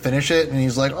George to finish it, and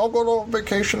he's like, I'll go to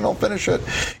vacation and I'll finish it.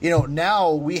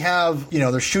 Now we have,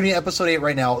 they're shooting episode 8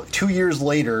 right now. 2 years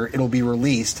later, it'll be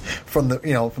released from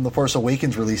the Force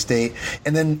Awakens release date,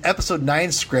 and then episode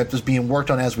 9 script is being worked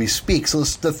on as we speak. So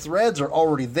the threads are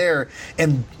already there,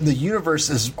 and the universe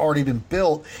has already been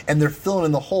built, and they're filling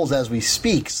in the holes as we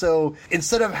speak. So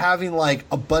instead of having like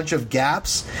a bunch of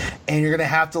gaps, and you're gonna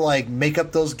have to like make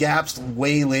up those gaps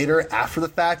way later after the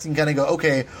fact, and kind of go,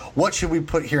 okay, what should we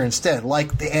put here instead?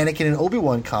 Like the Anakin and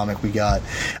Obi-Wan comic we got.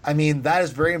 That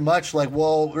is very much like,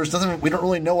 well, there's nothing, we don't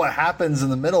really know what happens in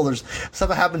the middle. There's stuff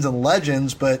that happens in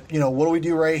Legends, but what do we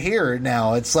do right here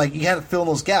now? It's like you have to fill in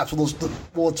those gaps.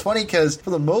 Well, it's funny because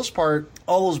for the most part,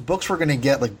 all those books we're going to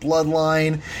get, like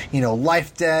Bloodline,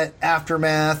 Life Debt,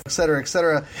 Aftermath,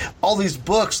 etc., all these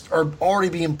books are already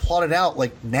being plotted out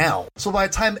like now. So by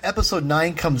the time episode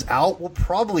 9 comes out, we'll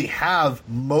probably have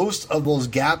most of those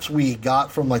gaps we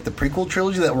got from like the prequel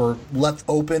trilogy that were left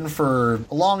open for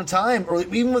a long time, or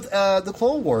even with the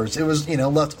Clone Wars, it was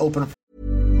left open.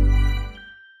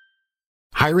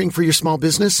 Hiring for your small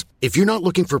business? If you're not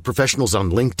looking for professionals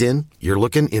on LinkedIn, you're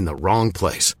looking in the wrong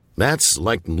place. That's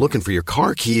like looking for your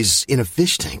car keys in a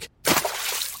fish tank.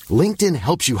 LinkedIn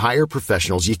helps you hire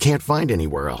professionals you can't find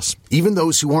anywhere else, even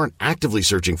those who aren't actively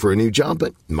searching for a new job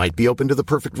but might be open to the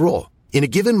perfect role. In a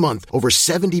given month, over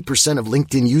 70% of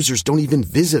LinkedIn users don't even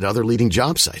visit other leading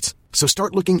job sites. So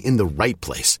start looking in the right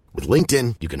place. With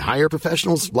LinkedIn, you can hire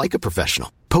professionals like a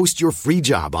professional. Post your free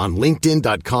job on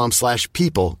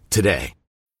linkedin.com/people today.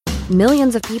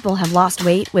 Millions of people have lost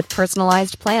weight with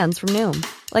personalized plans from Noom.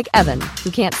 Like Evan,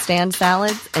 who can't stand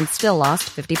salads and still lost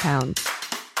 50 pounds.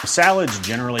 Salads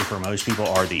generally for most people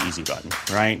are the easy button,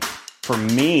 right? For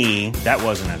me, that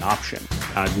wasn't an option.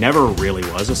 I never really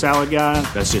was a salad guy.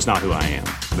 That's just not who I am.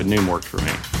 But Noom worked for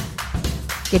me.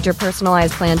 Get your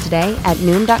personalized plan today at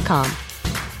Noom.com.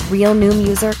 Real Noom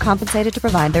user compensated to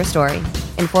provide their story.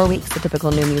 In 4 weeks, the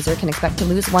typical Noom user can expect to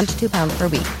lose 1 to 2 pounds per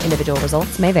week. Individual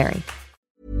results may vary.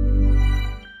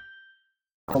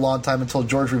 A long time until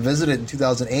George revisited in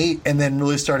 2008 and then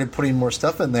really started putting more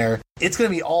stuff in there. It's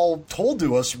going to be all told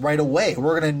to us right away.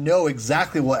 We're going to know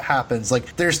exactly what happens.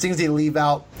 Like, there's things they leave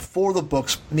out for the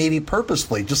books, maybe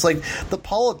purposefully, just like the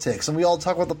politics. And we all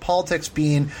talk about the politics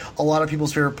being a lot of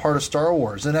people's favorite part of Star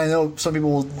Wars. And I know some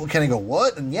people will kind of go,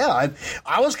 what? And yeah,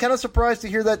 I was kind of surprised to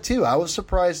hear that too. I was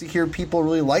surprised to hear people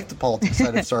really like the politics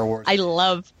side of Star Wars. I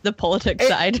love the politics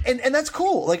side. And that's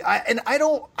cool. Like, I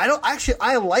don't actually,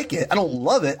 I like it. I don't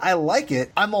love it. I like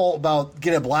it. I'm all about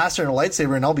get a blaster and a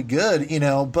lightsaber and I'll be good, you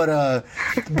know, but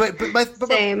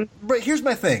here's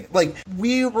my thing. Like,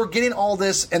 we were getting all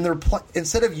this, and they're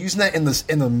instead of using that in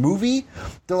the movie,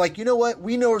 they're like, you know what?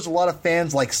 We know there's a lot of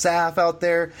fans like Saf out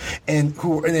there, and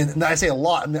I say a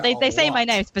lot. I mean, they say my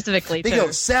name specifically. They go,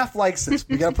 Saf likes this.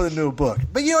 We got to put it into a book.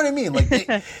 But you know what I mean?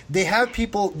 Like, they have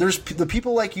people. There's the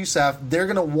people like you, Saf. They're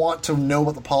gonna want to know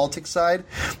about the politics side,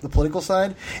 the political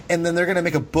side, and then they're gonna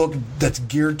make a book that's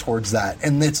geared towards that.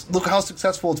 And look how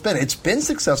successful it's been. It's been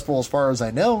successful as far as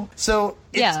I know. So.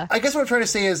 Yeah. I guess what I'm trying to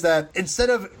say is that instead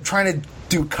of trying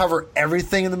to cover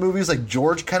everything in the movies like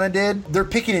George kind of did, they're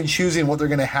picking and choosing what they're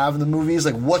going to have in the movies,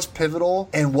 like what's pivotal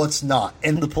and what's not.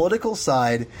 And the political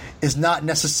side is not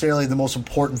necessarily the most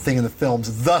important thing in the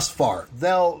films thus far.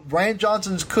 Now, Rian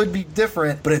Johnson's could be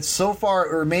different, but it's so far,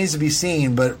 it remains to be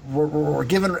seen. But we're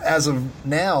given, as of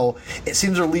now, it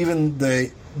seems they're leaving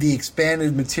the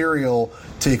expanded material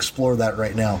to explore that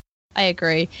right now. I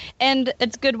agree. And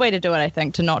it's a good way to do it, I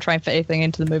think, to not try and fit anything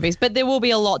into the movies. But there will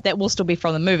be a lot that will still be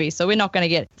from the movies. So we're not going to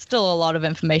get still a lot of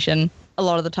information a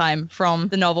lot of the time from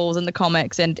the novels and the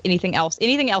comics and anything else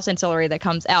ancillary that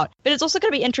comes out. But it's also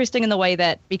going to be interesting in the way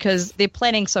that, because they're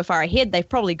planning so far ahead, they've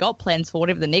probably got plans for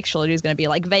whatever the next trilogy is going to be,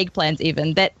 like vague plans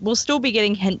even, that we'll still be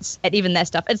getting hints at even that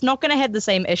stuff. It's not going to have the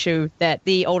same issue that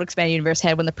the old expanded universe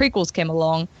had when the prequels came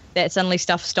along, that suddenly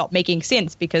stuff stopped making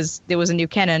sense because there was a new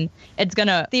canon. It's going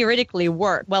to theoretically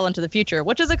work well into the future,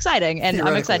 which is exciting, and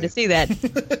I'm excited to see that.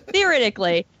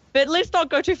 Theoretically. But let's not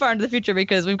go too far into the future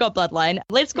because we've got Bloodline.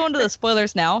 Let's go into the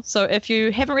spoilers now. So if you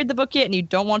haven't read the book yet and you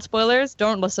don't want spoilers,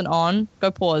 don't listen on.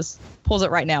 Go pause. Pause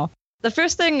it right now. The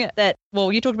first thing that,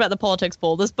 well, you talked about the politics,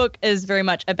 Paul. This book is very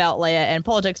much about Leia and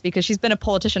politics because she's been a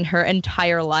politician her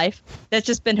entire life. That's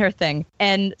just been her thing.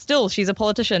 And still, she's a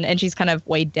politician, and she's kind of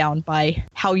weighed down by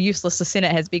how useless the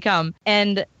Senate has become.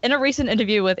 And in a recent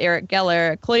interview with Eric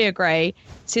Geller, Claudia Gray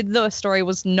said the story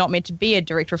was not meant to be a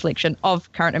direct reflection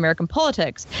of current American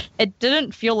politics. It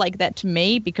didn't feel like that to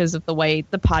me because of the way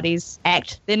the parties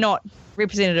act. They're not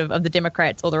representative of the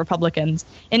Democrats or the Republicans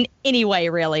in any way,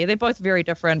 really. They're both very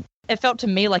different. It felt to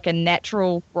me like a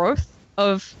natural growth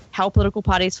of how political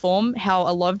parties form, how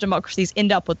a lot of democracies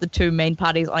end up with the two main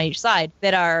parties on each side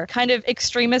that are kind of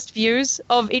extremist views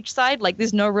of each side. Like,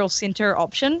 there's no real center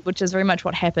option, which is very much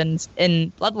what happens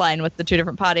in Bloodline with the two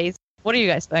different parties. What do you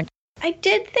guys think? I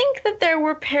did think that there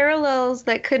were parallels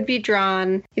that could be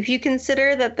drawn if you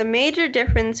consider that the major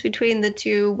difference between the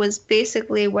two was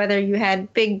basically whether you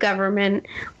had big government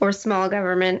or small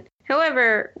government.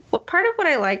 However, part of what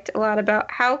I liked a lot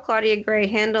about how Claudia Gray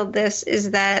handled this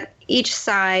is that each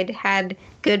side had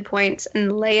good points,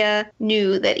 and Leia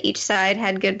knew that each side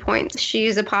had good points.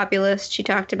 She's a populist. She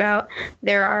talked about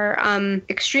there are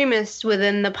extremists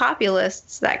within the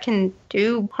populists that can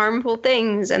do harmful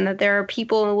things, and that there are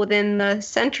people within the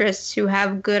centrists who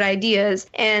have good ideas.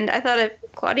 And I thought if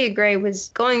Claudia Gray was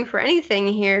going for anything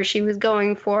here, she was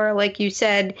going for, like you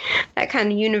said, that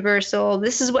kind of universal,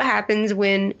 this is what happens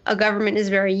when a government is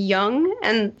very young,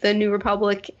 and the New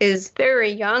Republic is very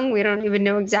young. We don't even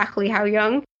know exactly how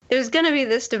young. There's going to be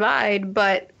this divide,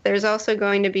 but there's also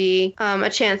going to be a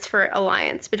chance for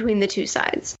alliance between the two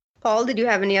sides. Paul, did you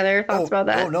have any other thoughts about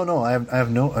that? No. I have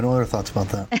no other thoughts about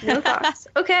that. No thoughts.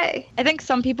 Okay. I think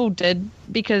some people did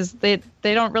because they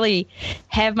don't really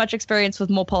have much experience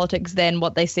with more politics than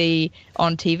what they see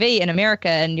on TV in America,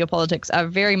 and your politics are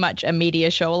very much a media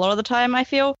show a lot of the time, I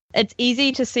feel. It's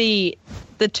easy to see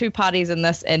the two parties in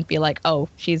this and be like, oh,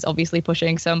 she's obviously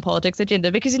pushing some politics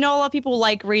agenda, because, you know, a lot of people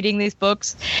like reading these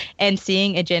books and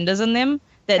seeing agendas in them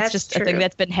That's just true. a thing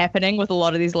that's been happening with a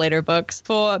lot of these later books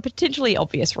for potentially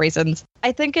obvious reasons.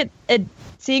 I think it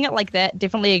seeing it like that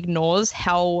definitely ignores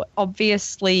how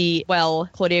obviously well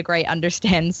Claudia Gray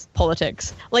understands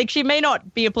politics. Like, she may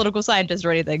not be a political scientist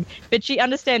or anything, but she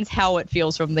understands how it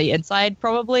feels from the inside,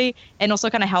 probably, and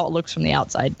also kind of how it looks from the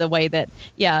outside. The way that,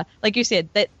 yeah, like you said,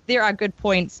 that there are good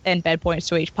points and bad points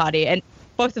to each party, and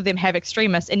both of them have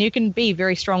extremists, and you can be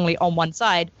very strongly on one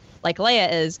side, like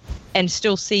Leia is, and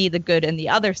still see the good in the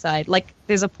other side. Like,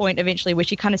 there's a point eventually where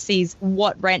she kind of sees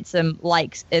what Ransom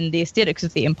likes in the aesthetics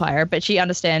of the Empire, but she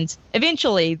understands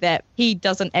eventually that he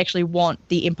doesn't actually want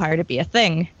the Empire to be a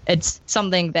thing. It's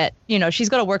something that, you know, she's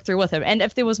got to work through with him. And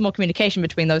if there was more communication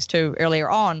between those two earlier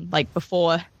on, like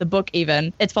before the book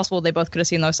even, it's possible they both could have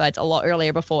seen those sides a lot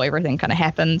earlier before everything kind of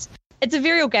happens. It's a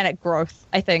very organic growth,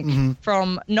 I think,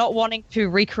 from not wanting to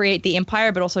recreate the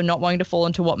Empire, but also not wanting to fall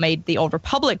into what made the Old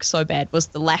Republic so bad, was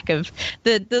the lack of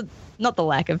the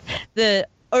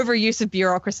overuse of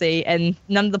bureaucracy and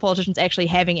none of the politicians actually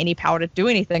having any power to do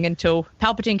anything until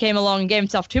Palpatine came along and gave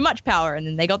himself too much power, and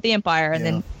then they got the Empire, and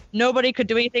then nobody could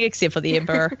do anything except for the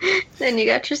Emperor. Then you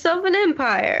got yourself an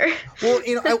empire. Well,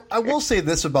 you know, I will say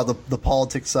this about the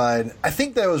politics side. I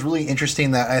think that was really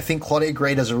interesting that I think Claudia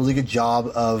Gray does a really good job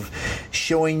of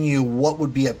showing you what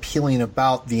would be appealing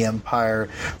about the Empire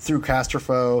through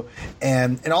Castroveau.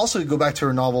 And also to go back to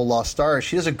her novel Lost Stars,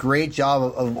 she does a great job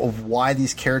of why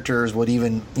these characters would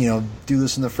even, you know, do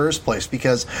this in the first place.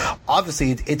 Because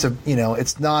obviously it's a, you know,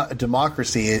 it's not a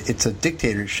democracy, it's a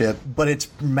dictatorship, but it's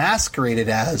masqueraded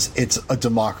as it's a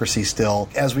democracy still,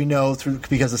 as we know,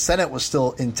 because the Senate was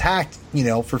still intact, you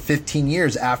know, for 15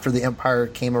 years after the Empire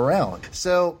came around.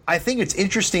 So I think it's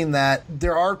interesting that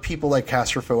there are people like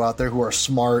Castroveau out there who are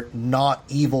smart, not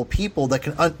evil people that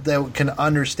can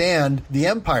understand the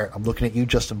Empire. I'm looking at you,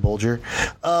 Justin Bolger.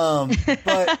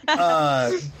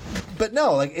 But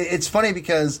no, like it's funny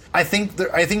because I think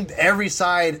every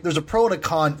side, there's a pro and a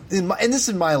con, and this is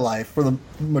in my life for the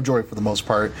majority, for the most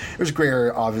part. There's gray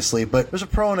area, obviously, but there's a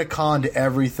pro and a con to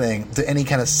everything, to any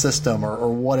kind of system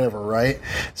or whatever, right?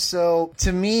 So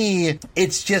to me,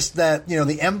 it's just that, you know,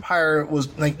 the Empire was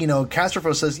like, you know,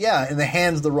 Castroveau says, yeah, in the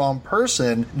hands of the wrong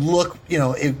person, look, you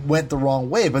know, it went the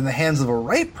wrong way, but in the hands of a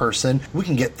right person, we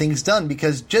can get things done,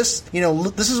 because just, you know,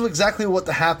 this is exactly what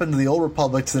happened to the Old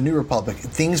Republic to the New Republic.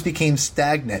 Things became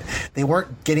stagnant. They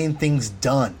weren't getting things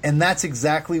done. And that's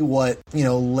exactly what, you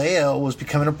know, Leia was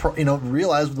becoming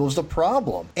realized was the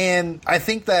problem. And I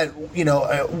think that, you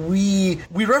know, we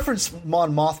reference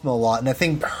Mon Mothma a lot, and I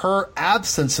think her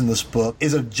absence in this book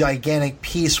is a gigantic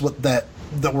piece with that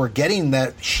we're getting,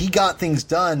 that she got things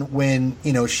done when,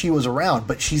 you know, she was around,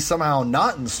 but she's somehow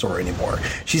not in the story anymore.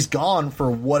 She's gone for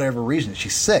whatever reason.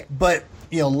 She's sick. But,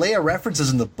 you know, Leia references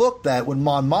in the book that when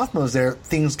Mon Mothma was there,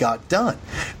 things got done.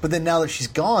 But then now that she's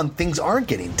gone, things aren't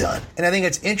getting done. And I think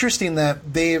it's interesting that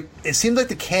it seems like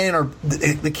the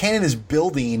canon is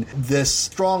building this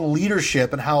strong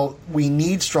leadership and how we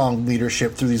need strong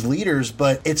leadership through these leaders,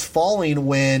 but it's falling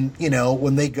when, you know,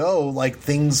 when they go, like,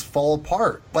 things fall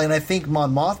apart. And I think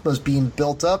Mon Mothma is being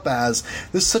built up as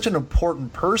this is such an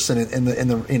important person in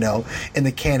the you know, in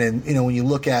the canon. You know, when you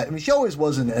look at, I mean, she always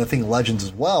was in, I think, Legends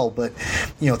as well, but,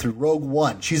 you know, through Rogue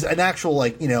One, she's an actual,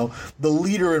 like, you know, the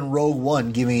leader in Rogue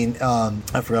One, giving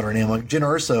I forgot her name, like Jyn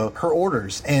Erso, her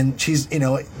orders, and she's, you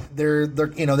know, they're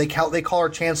you know, they call her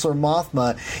Chancellor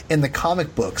Mothma in the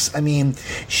comic books. I mean,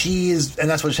 and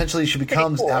that's what essentially she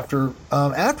becomes after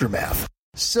Aftermath.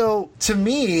 So to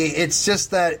me, it's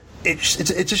just that it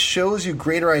just shows you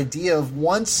greater idea of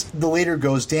once the leader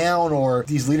goes down or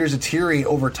these leaders deteriorate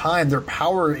over time, their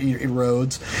power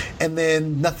erodes, and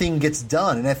then nothing gets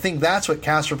done. And I think that's what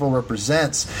Castroveau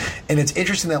represents. And it's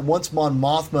interesting that once Mon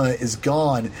Mothma is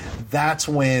gone, that's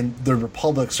when the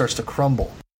Republic starts to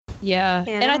crumble. Yeah,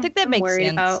 and I think that makes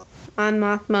sense. About Mon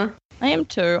Mothma. I am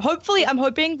too. Hopefully, I'm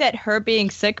hoping that her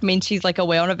being sick means she's like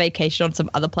away on a vacation on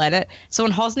some other planet. So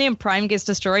when Hosnian Prime gets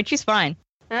destroyed, she's fine.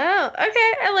 Oh,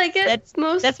 okay. I like it.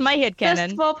 That's my headcanon.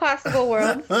 Best of all possible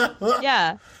worlds.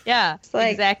 Yeah,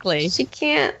 like, exactly. She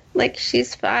can't, like,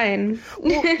 she's fine.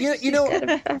 Well, you know,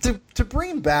 to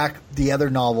bring back the other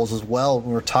novels as well,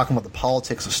 when we're talking about the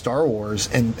politics of Star Wars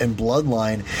and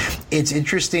Bloodline, it's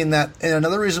interesting that, and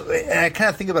another reason, and I kind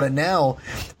of think about it now,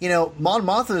 you know, Mon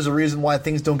Mothma is a reason why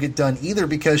things don't get done either,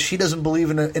 because she doesn't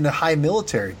believe in a high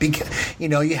military. Because, you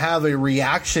know, you have a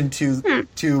reaction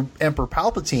to Emperor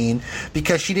Palpatine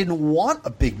because she didn't want a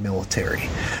big military.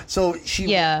 So she,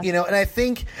 you know, and I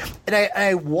think, and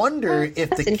I wonder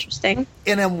if that's interesting.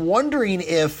 And I'm I'm wondering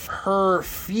if her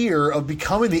fear of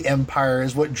becoming the Empire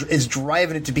is what is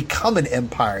driving it to become an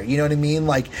empire. You know what I mean?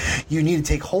 Like, you need to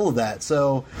take hold of that.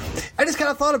 So I just kind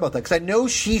of thought about that, because I know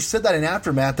she said that in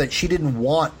Aftermath that she didn't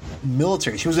want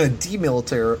military. She was going to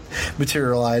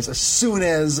dematerialize as soon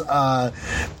as,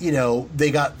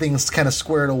 they got things kind of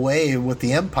squared away with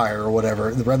the Empire or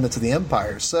whatever, the remnants of the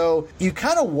Empire. So you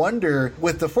kind of wonder,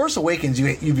 with The Force Awakens,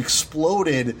 you've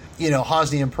exploded,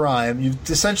 Hosnian Prime. You've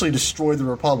essentially destroyed the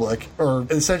Republic, or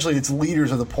essentially its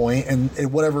leaders at the point,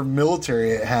 and whatever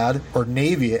military it had, or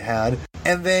navy it had.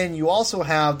 And then you also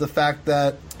have the fact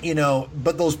that,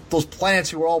 but those planets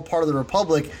who were all part of the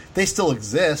Republic, they still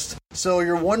exist. So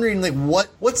you're wondering, like,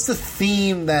 what's the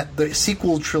theme that the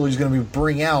sequel trilogy is going to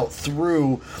bring out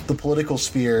through the political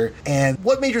sphere, and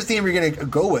what major theme are you going to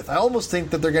go with? I almost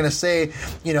think that they're going to say,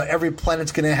 every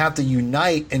planet's going to have to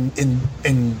unite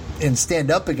and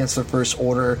stand up against the First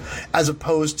Order, as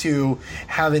opposed to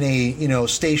having a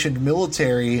stationed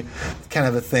military kind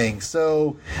of a thing.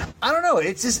 So I don't know.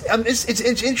 It's just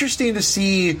it's interesting to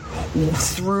see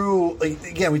through. Like,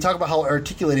 again, we talk about how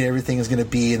articulated everything is going to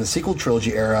be in the sequel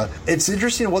trilogy era. It's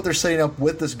interesting what they're setting up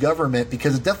with this government,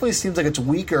 because it definitely seems like it's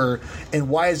weaker. And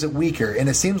why is it weaker? And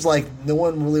it seems like no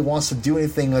one really wants to do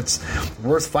anything that's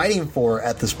worth fighting for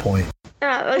at this point.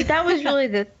 That was really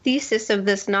the thesis of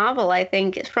this novel, I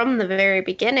think, from the very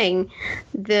beginning.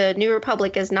 The New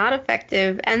Republic is not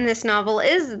effective, and this novel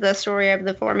is the story of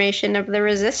the formation of the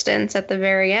resistance at the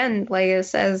very end. Leia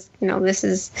says,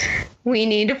 we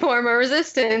need to form a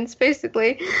resistance,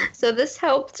 basically. So this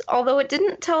helped, although it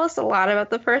didn't tell us a lot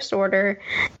about the First Order,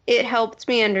 it helped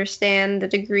me understand the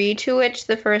degree to which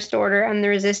the First Order and the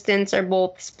Resistance are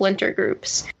both splinter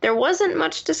groups. There wasn't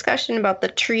much discussion about the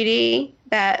treaty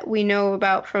that we know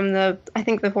about from the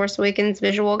Force Awakens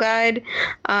visual guide.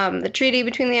 The treaty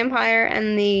between the Empire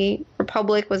and the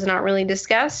Republic was not really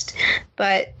discussed,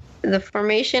 but the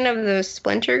formation of those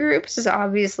splinter groups is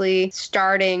obviously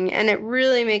starting, and it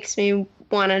really makes me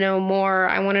want to know more.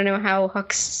 I want to know how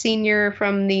Hux Sr.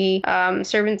 from the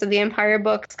Servants of the Empire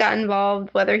books got involved,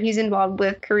 whether he's involved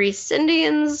with Carice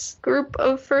Indian's group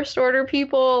of First Order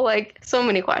people, like, so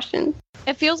many questions.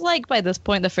 It feels like by this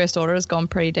point the First Order has gone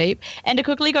pretty deep. And to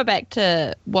quickly go back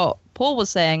to what Paul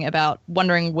was saying about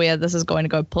wondering where this is going to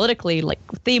go politically, like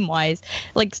theme-wise,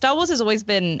 like Star Wars has always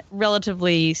been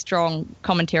relatively strong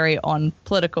commentary on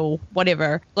political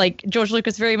whatever. Like George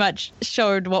Lucas very much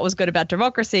showed what was good about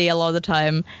democracy a lot of the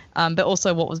time, but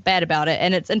also what was bad about it.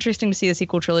 And it's interesting to see the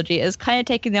sequel trilogy is kind of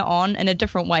taking that on in a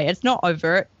different way. It's not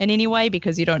overt in any way,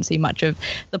 because you don't see much of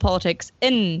the politics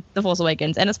in The Force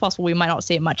Awakens, and it's possible we might not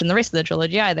see it much in the rest of the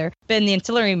trilogy either. But in the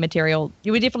ancillary material,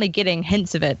 you were definitely getting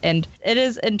hints of it, and it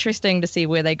is interesting to see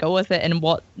where they go with it and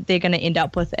what they're going to end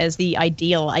up with as the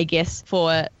ideal, I guess,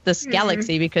 for this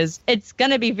galaxy, because it's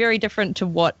going to be very different to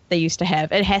what they used to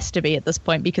have. It has to be at this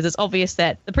point, because it's obvious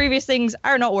that the previous things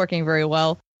are not working very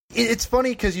well. It's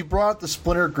funny because you brought up the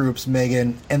splinter groups,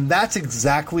 Megan, and that's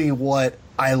exactly what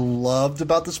I loved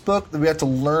about this book, that we had to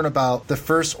learn about the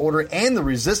First Order and the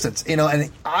Resistance, and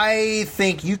I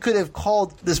think you could have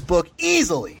called this book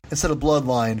easily, instead of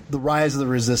Bloodline, The Rise of the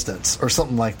Resistance, or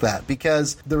something like that,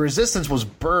 because the Resistance was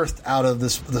birthed out of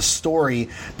the story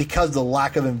because of the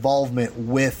lack of involvement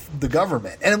with the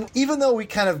government. And even though we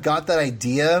kind of got that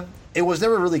idea, it was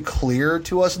never really clear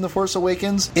to us in The Force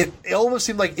Awakens. It almost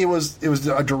seemed like it was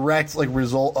a direct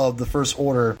result of the First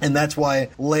Order, and that's why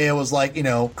Leia was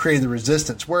created the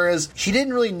Resistance. Whereas she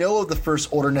didn't really know of the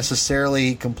First Order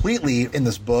necessarily completely in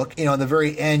this book. In the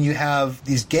very end, you have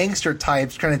these gangster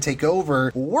types trying to take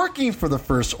over, working for the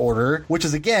First Order, which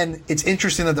is, again, it's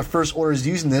interesting that the First Order is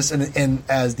using this and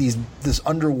as this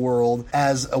underworld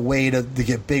as a way to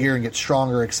get bigger and get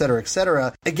stronger, et cetera, et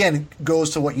cetera. Again, it goes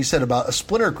to what you said about a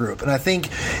splinter group. And I think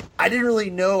I didn't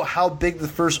really know how big the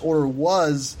First Order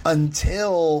was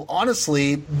until,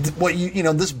 honestly,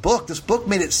 this book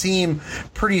made it seem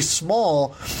pretty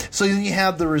small. So then you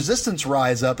have the Resistance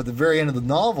rise up at the very end of the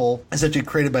novel, essentially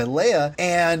created by Leia,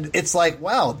 and it's like,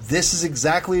 wow, this is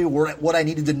exactly what I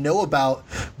needed to know about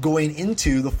going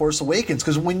into The Force Awakens.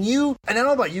 Because and I don't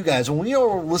know about you guys, when we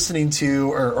are listening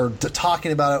to or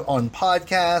talking about it on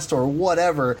podcast or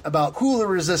whatever, about who the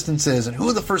Resistance is and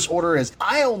who the First Order is,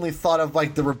 I only thought of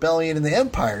the rebellion rebellion and the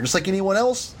Empire, just like anyone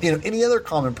else, any other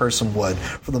common person would,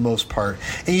 for the most part.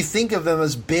 And you think of them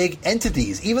as big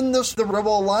entities. Even though the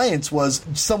Rebel Alliance was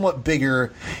somewhat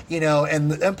bigger,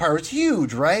 and the Empire was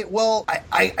huge, right? Well,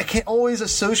 I can't always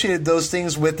associate those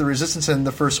things with the Resistance and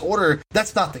the First Order.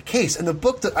 That's not the case. And the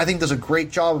book, I think, does a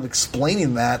great job of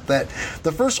explaining that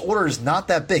the First Order is not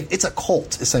that big. It's a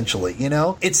cult, essentially,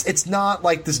 It's not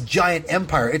like this giant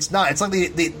empire. It's not. It's like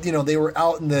they were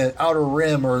out in the Outer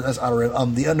Rim,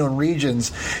 the Unknown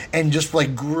Regions, and just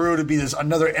like grew to be this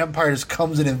another empire just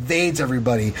comes and invades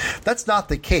everybody. That's not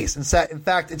the case. In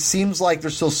fact, it seems like they're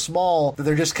so small that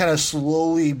they're just kind of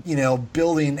slowly,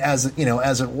 building as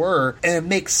it were. And it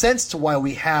makes sense to why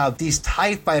we have these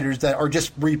TIE fighters that are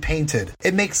just repainted.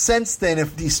 It makes sense then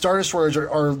if these Star Destroyers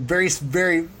are very,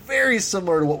 very, very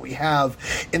similar to what we have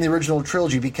in the original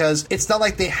trilogy, because it's not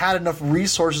like they had enough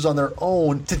resources on their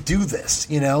own to do this.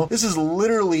 This is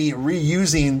literally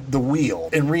reusing the wheel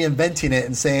and reinventing it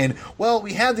and saying, well,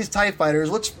 we have these TIE fighters,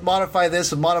 let's modify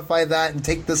this and modify that and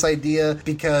take this idea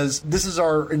because this is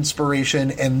our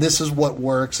inspiration and this is what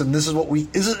works and this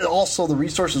is also the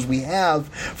resources we have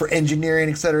for engineering,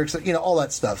 et cetera, all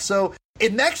that stuff. So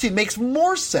it actually makes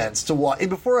more sense to watch.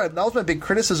 And that was my big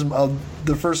criticism of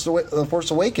the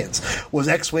Force Awakens, was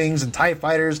X-Wings and TIE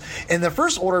fighters. And the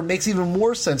First Order makes even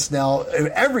more sense now,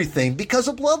 everything, because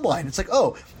of Bloodline. It's like,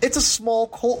 oh, it's a small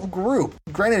cult group.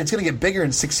 Granted, it's going to get bigger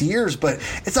in 6 years, but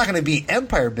it's not going to be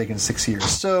Empire big in 6 years.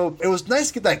 So it was nice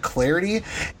to get that clarity.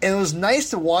 And it was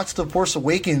nice to watch The Force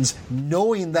Awakens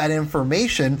knowing that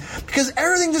information, because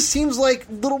everything just seems like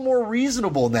a little more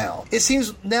reasonable now. It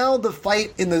seems now the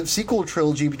fight in the sequel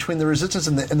trilogy between the Resistance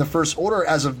and the First Order,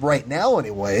 as of right now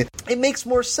anyway, it makes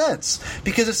more sense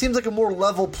because it seems like a more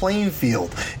level playing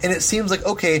field, and it seems like,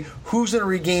 okay, who's going to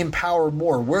regain power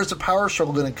more? Where's the power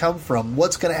struggle going to come from?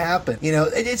 What's going to happen?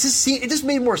 It just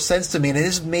made more sense to me, and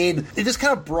it just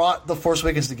kind of brought the Force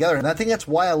Awakens together, and I think that's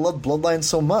why I love Bloodline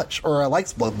so much, or I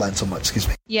liked Bloodline so much. Excuse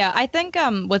me. Yeah, I think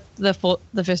with the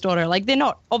First Order, like,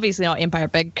 they're obviously not Empire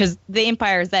big, because the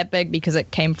Empire is that big because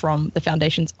it came from the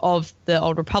foundations of the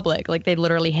Old Republic. Like, they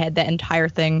literally had that entire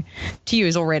thing to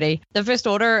use already. The First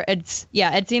Order,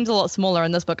 it seems a lot smaller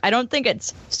in this book. I don't think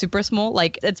it's super small.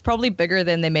 Like, it's probably bigger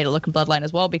than they made it look in Bloodline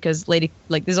as well, because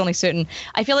there's only certain,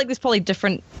 I feel like there's probably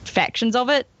different factions of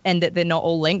it, and that they're not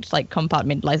all linked, like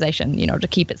compartmentalization, to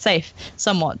keep it safe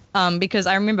somewhat. Because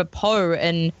I remember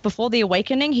Poe Before the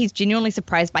Awakening, he's genuinely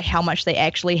surprised by how much they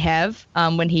actually have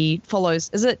when he follows,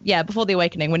 Before the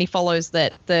Awakening, when he follows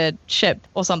the ship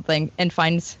or something and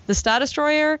finds the Star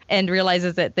Destroyer and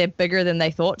realizes that they're bigger than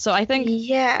they thought. So I think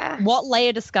what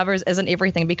Leia discovers isn't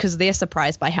everything, because they're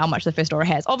surprised by how much the First Order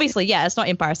has. Obviously, it's not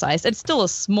Empire-sized. It's still a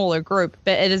smaller group,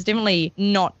 but it is definitely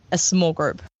not a small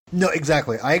group. No,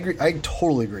 exactly. I agree. I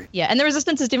totally agree. Yeah, and the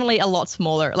Resistance is definitely a lot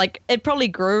smaller. Like, it probably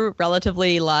grew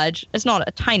relatively large. It's not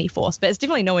a tiny force, but it's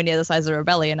definitely nowhere near the size of the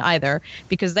Rebellion either,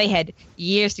 because they had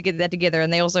years to get that together,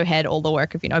 and they also had all the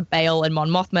work of, Bail and Mon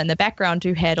Mothma in the background,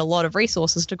 who had a lot of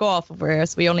resources to go off of,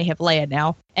 whereas we only have Leia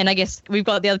now. And I guess we've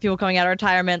got the other people coming out of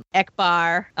retirement,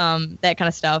 Akbar, that kind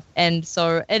of stuff. And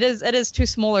so it is two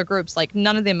smaller groups. Like,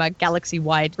 none of them are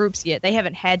galaxy-wide groups yet. They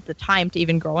haven't had the time to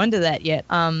even grow into that yet.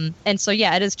 And so,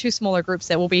 it is two smaller groups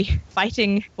that will be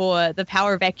fighting for the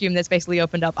power vacuum that's basically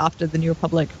opened up after the New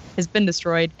Republic has been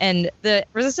destroyed. And the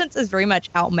Resistance is very much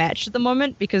outmatched at the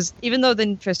moment, because even though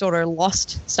the First Order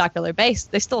lost Starkiller Base,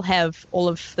 they still have all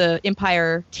of the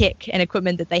Empire tech and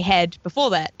equipment that they had before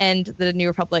that. And the New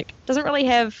Republic doesn't really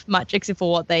have much except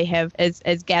for what they have as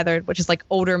gathered, which is like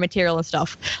older material and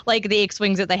stuff. Like the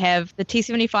X-Wings that they have, the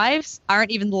T-75s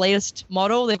aren't even the latest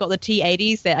model. They've got the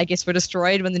T-80s that I guess were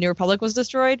destroyed when the New Republic was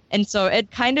destroyed. And so it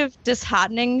kind of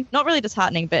disheartening, not really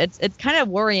disheartening, but it's kind of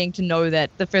worrying to know that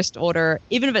the First Order,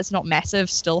 even if it's not massive,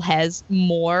 still has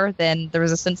more than the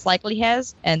Resistance likely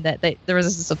has, and that the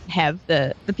Resistance doesn't have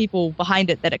the people behind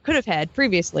it that it could have had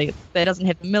previously. That doesn't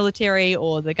have the military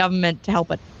or the government to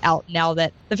help it out now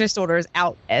that the First Order is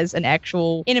out as an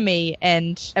actual enemy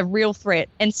and a real threat.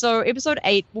 And so Episode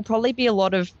 8 will probably be a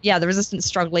lot of, the Resistance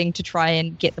struggling to try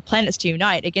and get the planets to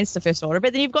unite against the First Order.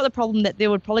 But then you've got the problem that there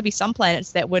would probably be some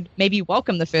planets that would maybe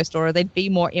welcome the First Order. They'd be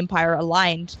more Empire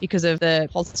aligned because of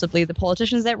possibly the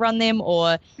politicians that run them,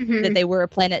 or that they were a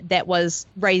planet that was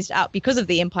raised up because of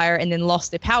the Empire and then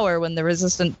lost their power when the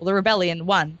Rebellion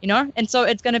won, And so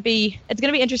it's going to be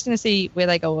interesting to see where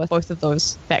they go with both of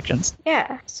those factions.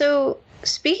 Yeah. So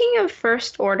speaking of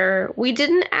First Order, we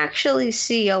didn't actually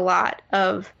see a lot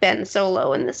of Ben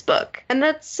Solo in this book. And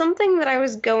that's something that I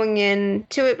was going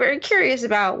into it very curious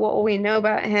about, what we know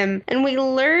about him. And we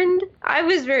learned, I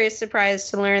was very surprised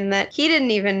to learn that he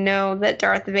didn't even know that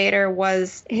Darth Vader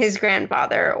was his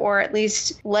grandfather, or at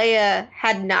least Leia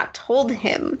had not told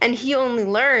him. And he only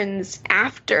learns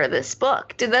after this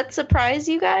book. Did that surprise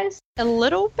you guys? A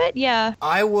little bit, yeah.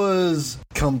 I was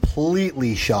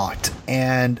completely shocked.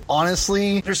 And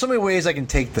honestly, there's so many ways I can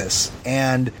take this.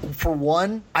 And for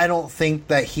one, I don't think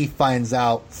that he finds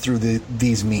out through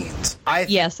these means.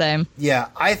 Yeah, same. Yeah,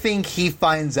 I think he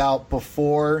finds out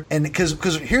before. And because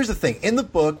here's the thing. In the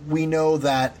book, we know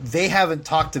that they haven't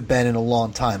talked to Ben in a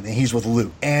long time, and he's with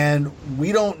Luke. And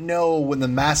we don't know when the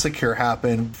massacre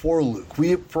happened for Luke.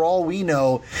 For all we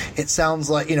know, it sounds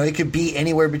like, it could be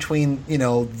anywhere between,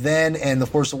 then and The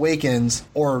Force Awakens,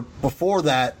 or before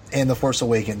that and The Force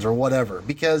Awakens, or whatever.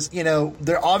 Because,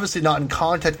 they're obviously not in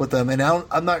contact with them, and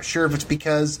I'm not sure if it's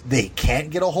because they can't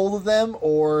get a hold of them,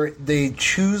 or they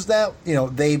choose that,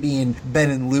 they being Ben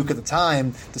and Luke at the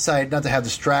time, decide not to have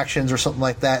distractions or something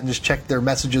like that and just check their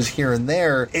messages here and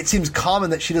there. It seems common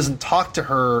that she doesn't talk to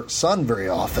her son very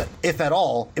often, if at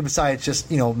all, besides just,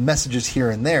 messages here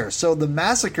and there. So the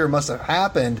massacre must have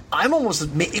happened.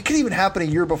 It could even happen a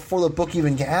year before the book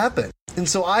even happened. And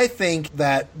so I think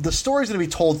that the story's going to be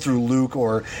told through Luke,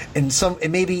 or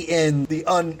maybe in the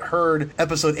unheard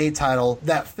episode 8 title,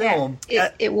 that film.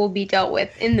 Yeah, it will be dealt with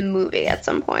in the movie at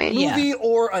some point. Movie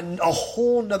or a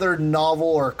whole nother novel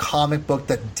or comic book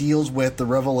that deals with the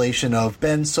revelation of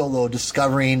Ben Solo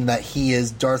discovering that he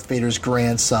is Darth Vader's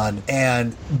grandson,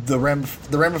 and the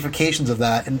ramifications of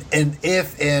that, and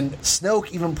if Snoke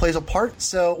even plays a part.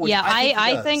 So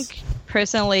I think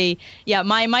personally,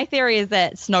 my theory is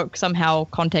that Snoke somehow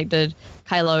contacted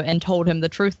Kylo and told him the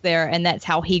truth there, and that's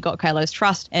how he got Kylo's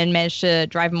trust and managed to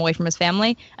drive him away from his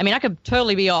family. I mean, I could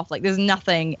totally be off. There's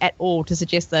nothing at all to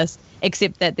suggest this,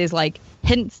 except that there's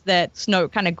hints that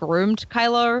Snoke kind of groomed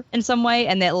Kylo in some way,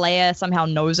 and that Leia somehow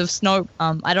knows of Snoke.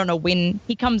 I don't know when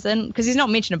he comes in, because he's not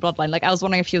mentioned in Bloodline. I was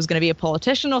wondering if he was going to be a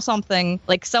politician or something,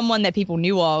 someone that people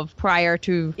knew of prior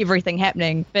to everything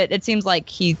happening. But it seems like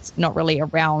he's not really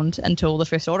around until the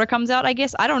First Order comes out, I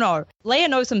guess. I don't know. Leia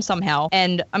knows him somehow,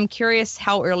 and I'm curious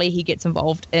how early he gets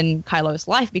involved in Kylo's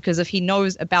life, because if he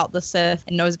knows about the Sith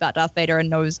and knows about Darth Vader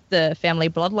and knows the family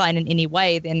bloodline in any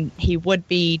way, then he would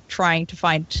be trying to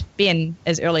find Ben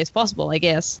as early as possible, I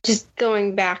guess. Just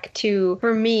going back to,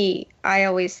 for me, I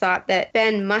always thought that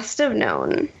Ben must have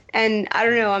known. And I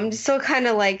don't know, I'm just still kind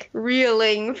of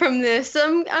reeling from this.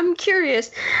 I'm curious.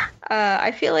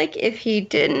 I feel like if he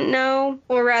didn't know,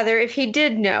 or rather if he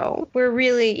did know,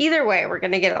 either way, we're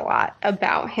going to get a lot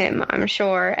about him, I'm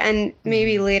sure. And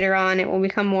maybe later on it will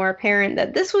become more apparent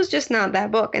that this was just not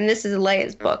that book, and this is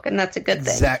Leia's book, and that's a good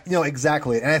thing.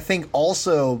 Exactly. And I think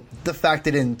also the fact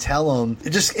they didn't tell him,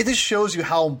 it just shows you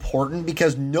how important,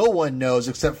 because no one knows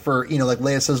except for, like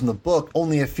Leia says in the book,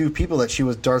 only a few people that she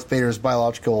was Darth Vader's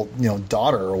biological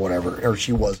daughter or whatever, or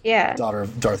she was daughter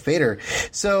of Darth Vader.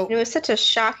 So it was such a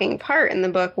shocking part in the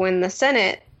book when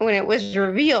it was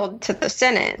revealed to the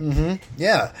Senate. Mm-hmm.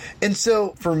 Yeah. And so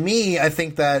for me, I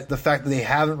think that the fact that they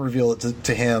haven't revealed it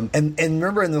to him, and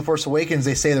remember in The Force Awakens,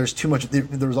 they say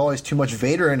there's always too much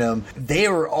Vader in him. They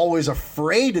were always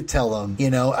afraid to tell him,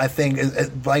 I think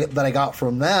that I got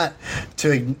from that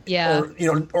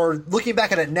or looking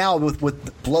back at it now with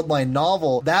the Bloodline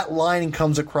novel, that line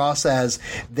comes across as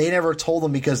they never told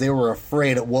them because they were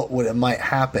afraid of what might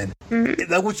happen.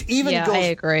 Mm-hmm. I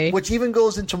agree. Which even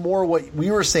goes into more what we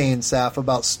were saying, Saf,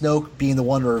 about Snoke being the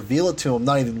one to reveal it to him,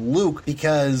 not even Luke,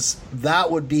 because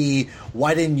that would be,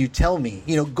 why didn't you tell me?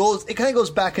 It kind of goes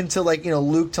back into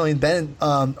Luke telling Ben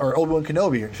or Obi-Wan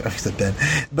Kenobi, or I said Ben,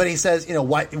 but he says,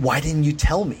 why didn't you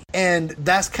tell me? And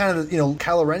that's kind of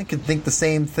Kylo Ren could think the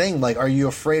same thing. Are you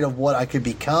afraid of what I could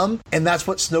become? And that's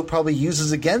what Snoke probably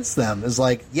uses against them. Is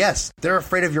yes, they're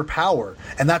afraid of your power,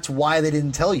 and that's why they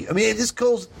didn't tell you. I mean,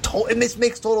 it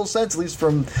makes total sense, at least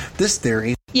from this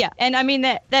theory. Yeah, and I mean,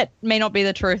 that may not be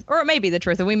the truth, or it may be the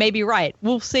truth, and we may be right.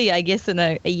 We'll see, I guess, in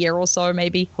a year or so,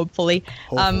 maybe, hopefully.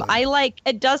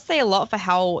 It does say a lot for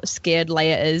how scared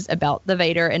Leia is about the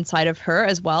Vader inside of her,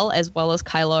 as well as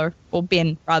Kylo or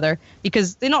Ben rather,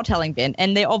 because they're not telling Ben,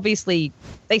 and they obviously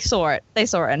they saw it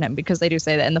in him, because they do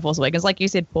say that in The Force Awakens. Like you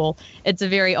said, Paul, it's a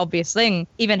very obvious thing.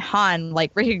 Even Han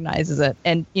like recognizes it,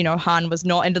 and Han was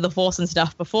not into the Force and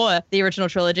stuff before the original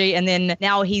trilogy, and then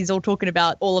now he's all talking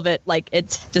about all of it like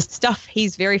it's just stuff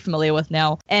he's very familiar with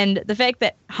now. And the fact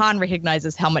that Han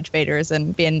recognizes how much Vader is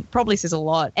in Ben probably says a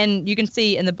lot. And you can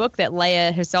see in the book that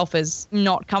Leia herself is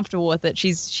not comfortable with it.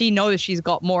 She knows she's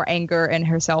got more anger in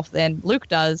herself than Luke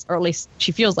does, or at least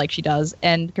she feels like she does.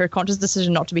 And her conscious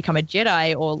decision not to become a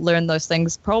Jedi or learn those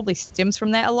things probably stems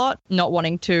from that a lot. Not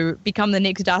wanting to become the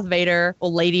next Darth Vader or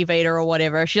Lady Vader or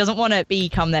whatever. She doesn't want to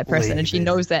become that person, and she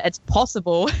knows that it's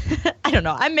possible. I don't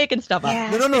know. I'm making stuff up.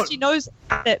 Yeah. No. She knows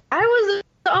that. I was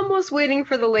almost waiting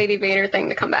for the Lady Vader thing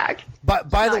to come back.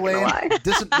 By the way,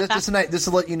 just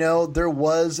to let you know, there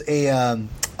was a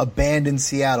band in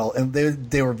Seattle, and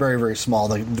they were very, very small,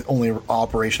 like only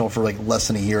operational for like less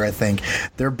than a year, I think.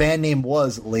 Their band name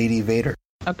was Lady Vader.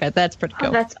 Okay, that's pretty cool.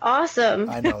 Oh, that's awesome.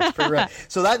 I know, it's pretty rad.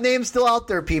 So that name's still out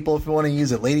there, people, if you want to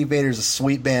use it. Lady Vader's a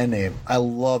sweet band name. I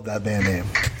love that band name.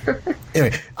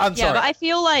 Anyway, I'm sorry. Yeah, but I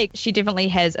feel like she definitely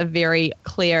has a very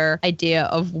clear idea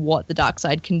of what the dark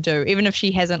side can do, even if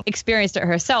she hasn't experienced it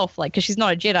herself, like, because she's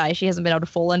not a Jedi, she hasn't been able to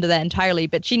fall into that entirely,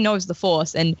 but she knows the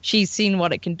Force, and she's seen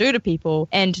what it can do to people,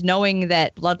 and knowing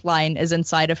that bloodline is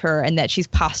inside of her and that she's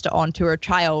passed it on to her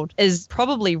child is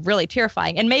probably really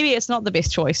terrifying. And maybe it's not the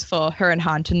best choice for her and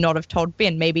Han to not have told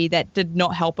Ben. Maybe that did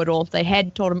not help at all. If they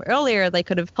had told him earlier, they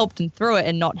could have helped him through it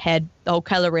and not had the whole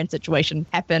Kylo Ren situation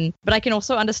happen. But I can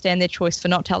also understand their choice for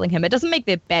not telling him. It doesn't make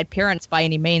them bad parents by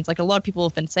any means. Like, a lot of people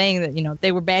have been saying that,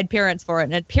 they were bad parents for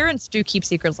it. And parents do keep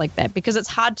secrets like that because it's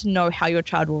hard to know how your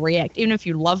child will react. Even if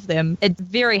you love them, it's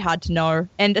very hard to know.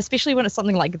 And especially when it's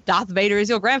something like Darth Vader is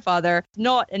your grandfather,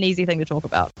 not an easy thing to talk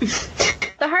about.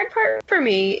 The hard part for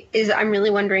me is I'm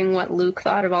really wondering what Luke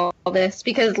thought of all this,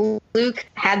 because Luke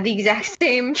had the exact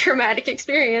same traumatic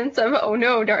experience of, oh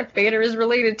no, Darth Vader is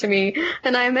related to me.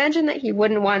 And I imagine that he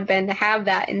wouldn't want Ben to have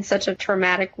that in such a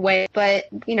traumatic way. But,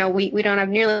 we don't have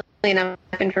nearly enough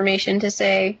information to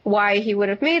say why he would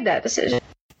have made that decision.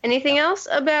 Anything else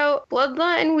about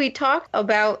Bloodline? We talked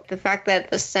about the fact that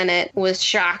the Senate was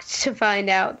shocked to find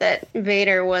out that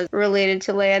Vader was related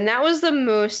to Leia, and that was the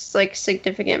most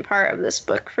significant part of this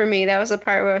book for me. That was the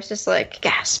part where I was just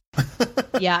gasp.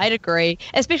 Yeah, I'd agree.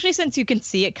 Especially since you can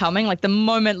see it coming. Like, the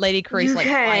moment Lady Carice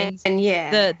finds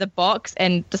the box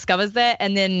and discovers that,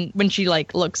 and then when she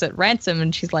looks at Ransom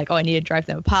and she's like, oh, I need to drive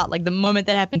them apart. Like, the moment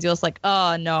that happens, you're just like,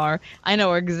 oh no, I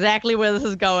know exactly where this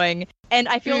is going. And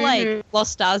I feel like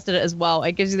Lost Stars did it as well.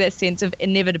 It gives you that sense of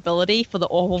inevitability for the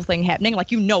awful thing happening. Like,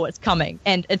 it's coming,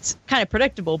 and it's kind of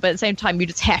predictable, but at the same time, you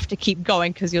just have to keep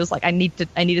going because you're just like, I need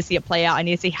to see it play out. I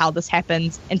need to see how this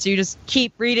happens. And so you just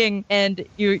keep reading, and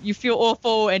you feel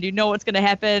awful, and you know what's going to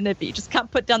happen, but you just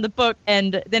can't put down the book.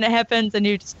 And then it happens, and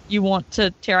you want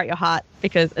to tear out your heart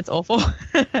because it's awful.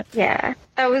 Yeah,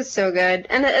 that was so good.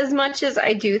 And as much as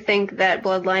I do think that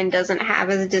Bloodline doesn't have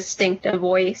as distinct a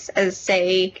voice as,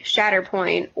 say,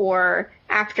 Shatterpoint or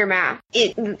Aftermath,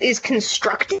 it is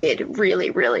constructed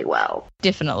really, really well.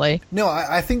 Definitely. No,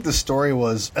 I think the story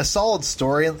was a solid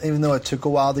story, even though it took a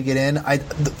while to get in.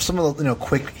 Some of the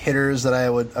quick hitters that I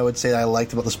would say that I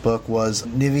liked about this book was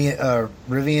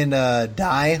Rivian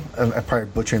Dai. I'm probably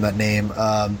butchering that name.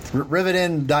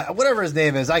 Rivian Dai, whatever his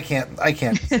name is. I can't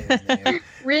say his name.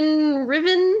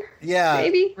 Riven? Yeah.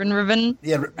 Maybe? Riven?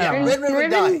 Yeah,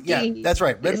 Riven Dai. Yeah, that's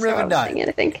right. Riven Dai.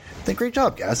 I think. Great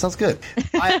job, guys. Sounds good.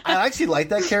 I actually like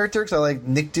that character because I like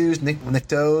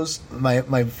Niktos.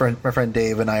 My friend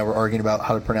Dave and I were arguing about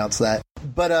how to pronounce that.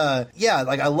 But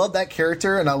I love that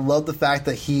character, and I love the fact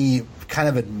that he kind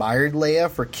of admired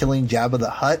Leia for killing Jabba the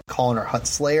Hutt, calling her Hutt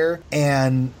Slayer.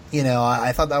 And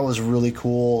I thought that was really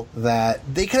cool that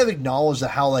they kind of acknowledged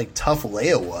how tough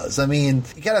Leia was. I mean,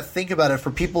 you got to think about it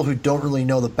for people who don't really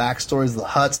know the backstories of the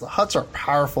Hutts. The Hutts are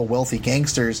powerful, wealthy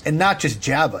gangsters, and not just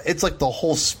Jabba. It's like the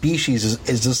whole species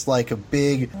is just like a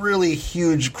big, really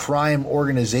huge crime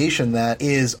organization that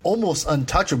is almost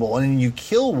untouchable. And when you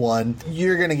kill one,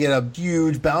 you're going to get a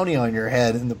huge bounty on your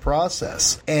head in the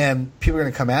process, and people are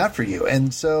going to come after you.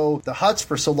 And so the Hutts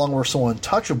for so long were so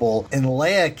untouchable, and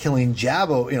Leia killing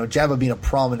Jabba, Jabba being a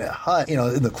prominent Hutt,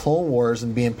 in the Clone Wars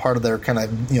and being part of their kind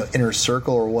of, inner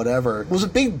circle or whatever, was a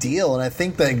big deal. And I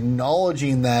think that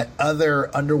acknowledging that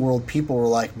other underworld people were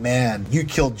like, man, you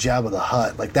killed Jabba the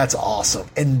Hutt, that's awesome.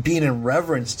 And being in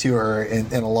reverence to her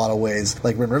in a lot of ways,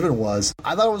 like Riven was,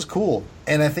 I thought it was cool.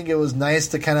 And I think it was nice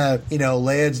to kind of,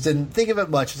 Leia just didn't think of it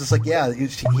much. It's just like, yeah,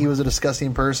 he was a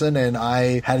disgusting person, and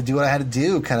I had to do what I had to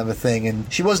do, kind of a thing.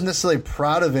 And she wasn't necessarily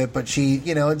proud of it, but she,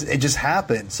 it just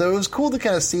happened. So it was cool to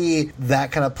kind of see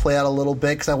that kind of play out a little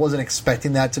bit because I wasn't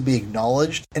expecting that to be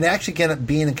acknowledged. And actually kind of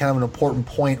being kind of an important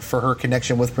point for her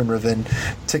connection with Rin Riven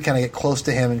to kind of get close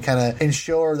to him and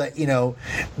show her that,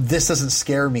 this doesn't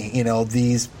scare me,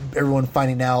 everyone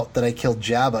finding out that I killed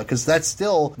Jabba, because that's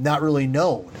still not really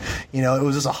known. It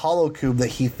was just a hollow cube that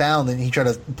he found and he tried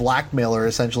to blackmail her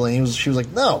essentially. And she was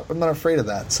like, no, I'm not afraid of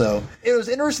that. So it was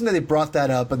interesting that they brought that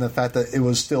up and the fact that it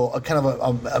was still a kind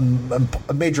of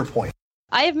a major point.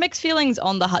 I have mixed feelings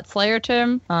on the Hutt Slayer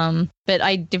term, but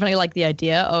I definitely like the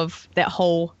idea of that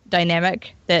whole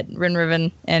dynamic that Rin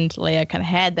Riven and Leia kind of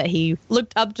had, that he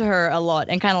looked up to her a lot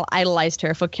and kind of idolized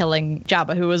her for killing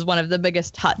Jabba, who was one of the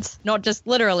biggest Hutts, not just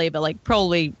literally, but like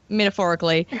probably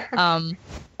metaphorically.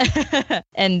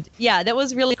 And yeah, that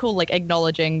was really cool, like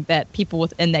acknowledging that people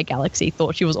within that galaxy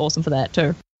thought she was awesome for that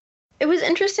too. It was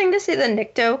interesting to see the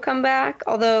Nikto come back,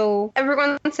 although every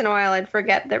once in a while I'd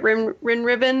forget that Rin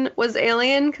Riven was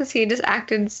alien because he just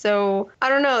acted so, I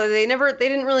don't know, they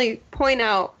didn't really point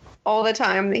out all the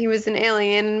time that he was an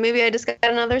alien. Maybe I just got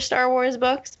another Star Wars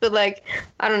books, but like,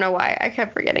 I don't know why I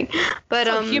kept forgetting. But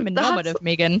so human normative,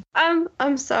 Megan.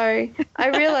 I'm sorry. I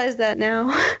realize that now.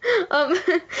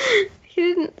 He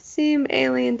didn't seem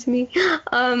alien to me.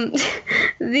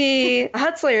 The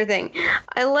Hutt Slayer thing.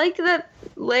 I like that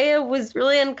Leia was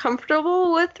really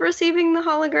uncomfortable with receiving the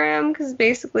hologram because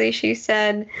basically she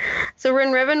said, so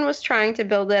Rin Riven was trying to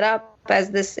build it up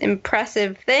as this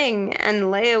impressive thing, and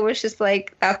Leia was just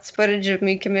like, that's footage of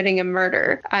me committing a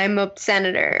murder. I'm a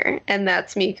senator, and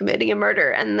that's me committing a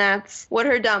murder. And that's what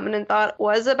her dominant thought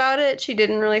was about it. She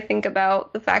didn't really think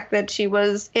about the fact that she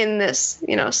was in this,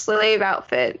 slave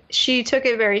outfit. She took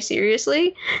it very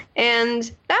seriously, and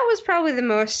that was probably the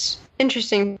most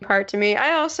interesting part to me.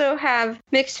 I also have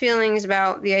mixed feelings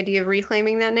about the idea of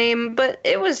reclaiming that name, but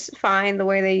it was fine the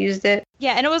way they used it.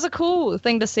 Yeah, and it was a cool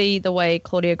thing to see the way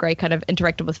Claudia Gray kind of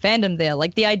interacted with fandom there.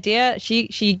 Like the idea,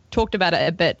 she talked about it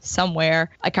a bit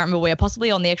somewhere. I can't remember where, possibly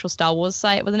on the actual Star Wars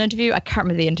site with an interview. I can't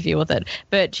remember the interview with it,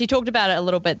 but she talked about it a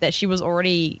little bit, that she was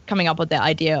already coming up with the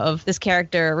idea of this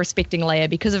character respecting Leia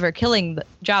because of her killing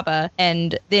Jabba.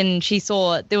 And then she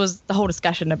saw there was the whole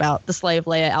discussion about the slave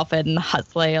Leia outfit and the Hutt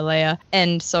Slayer Leia.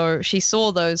 And so she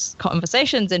saw those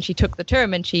conversations and she took the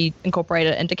term and she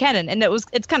incorporated it into canon. And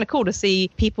it's kind of cool to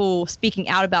see people speaking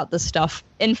out about this stuff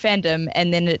in fandom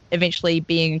and then it eventually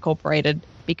being incorporated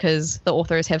because the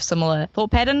authors have similar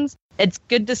thought patterns. It's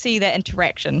good to see that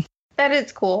interaction. That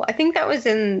is cool. I think that was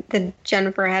in the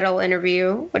Jennifer Heddle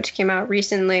interview, which came out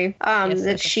recently. I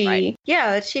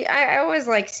always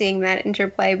like seeing that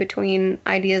interplay between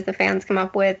ideas the fans come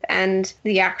up with and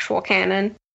the actual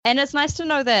canon. And it's nice to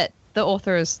know that the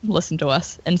authors listen to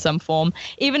us in some form,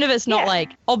 even if it's not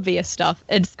like obvious stuff.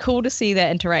 It's cool to see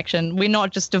that interaction. We're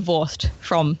not just divorced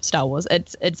from Star Wars.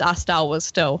 It's our Star Wars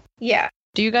still. Yeah.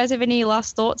 Do you guys have any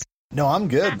last thoughts? No, I'm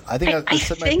good. I think I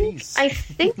said my piece. I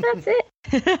think that's it.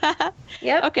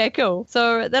 Yep. Okay, cool.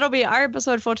 So that'll be our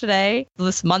episode for today,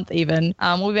 this month even.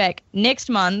 We'll be back next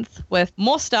month with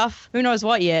more stuff. Who knows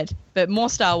what yet, but more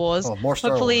Star Wars. Oh, more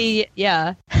Star Hopefully, Wars.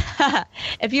 Yeah.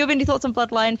 If you have any thoughts on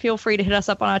Bloodline, feel free to hit us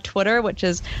up on our Twitter, which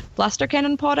is Blaster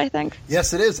Cannon Pod, I think.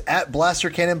 Yes, it is, at Blaster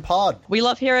Cannon Pod. We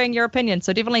love hearing your opinion,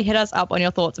 so definitely hit us up on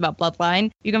your thoughts about Bloodline.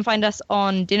 You can find us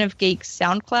on Den of Geeks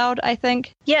SoundCloud, I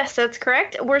think. Yes, that's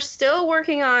correct. We're still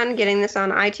working on getting this on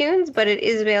iTunes, but it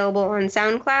is available on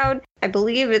SoundCloud. I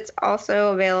believe it's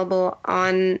also available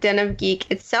on Den of Geek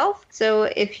itself. So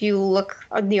if you look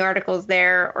on the articles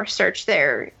there or search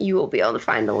there, you will be able to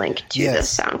find a link to the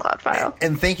SoundCloud file.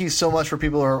 And thank you so much for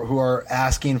people who are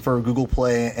asking for Google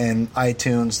Play and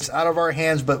iTunes. It's out of our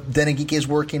hands, but Den of Geek is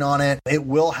working on it. It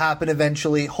will happen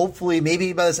eventually. Hopefully,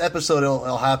 maybe by this episode,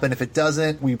 it'll happen. If it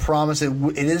doesn't, we promise it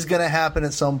is going to happen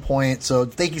at some point. So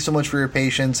thank you so much for your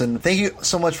patience. And thank you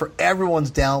so much for everyone's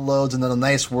downloads and the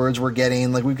nice words we're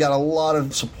getting. Like, we've got a lot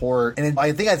of support, and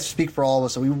I think I speak for all of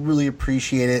us, so we really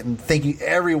appreciate it, and thank you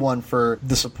everyone for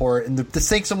the support, and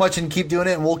thanks so much, and keep doing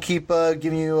it, and we'll keep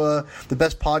giving you the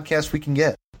best podcast we can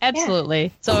get. Absolutely. Yeah.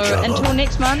 So until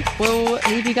next month, we'll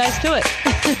leave you guys to it.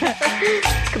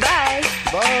 Goodbye.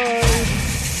 Bye.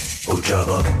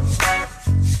 Ojaba.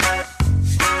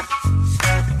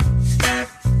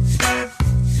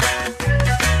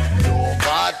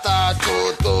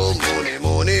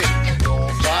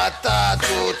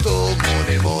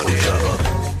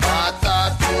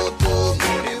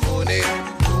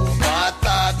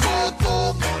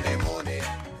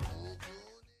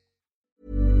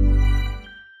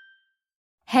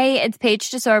 Hey, it's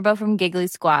Paige DeSorbo from Giggly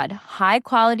Squad. High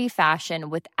quality fashion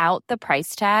without the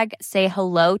price tag. Say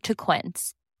hello to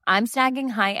Quince. I'm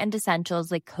snagging high-end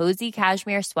essentials like cozy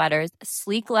cashmere sweaters,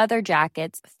 sleek leather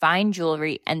jackets, fine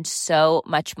jewelry, and so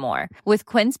much more. With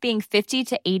Quince being 50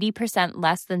 to 80%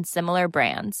 less than similar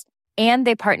brands. And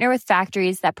they partner with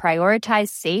factories that prioritize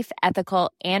safe,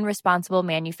 ethical, and responsible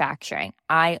manufacturing.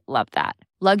 I love that.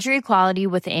 Luxury quality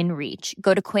within reach.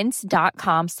 Go to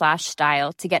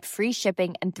quince.com/style to get free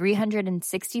shipping and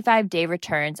 365-day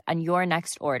returns on your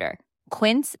next order.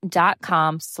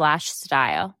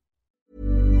 Quince.com/style.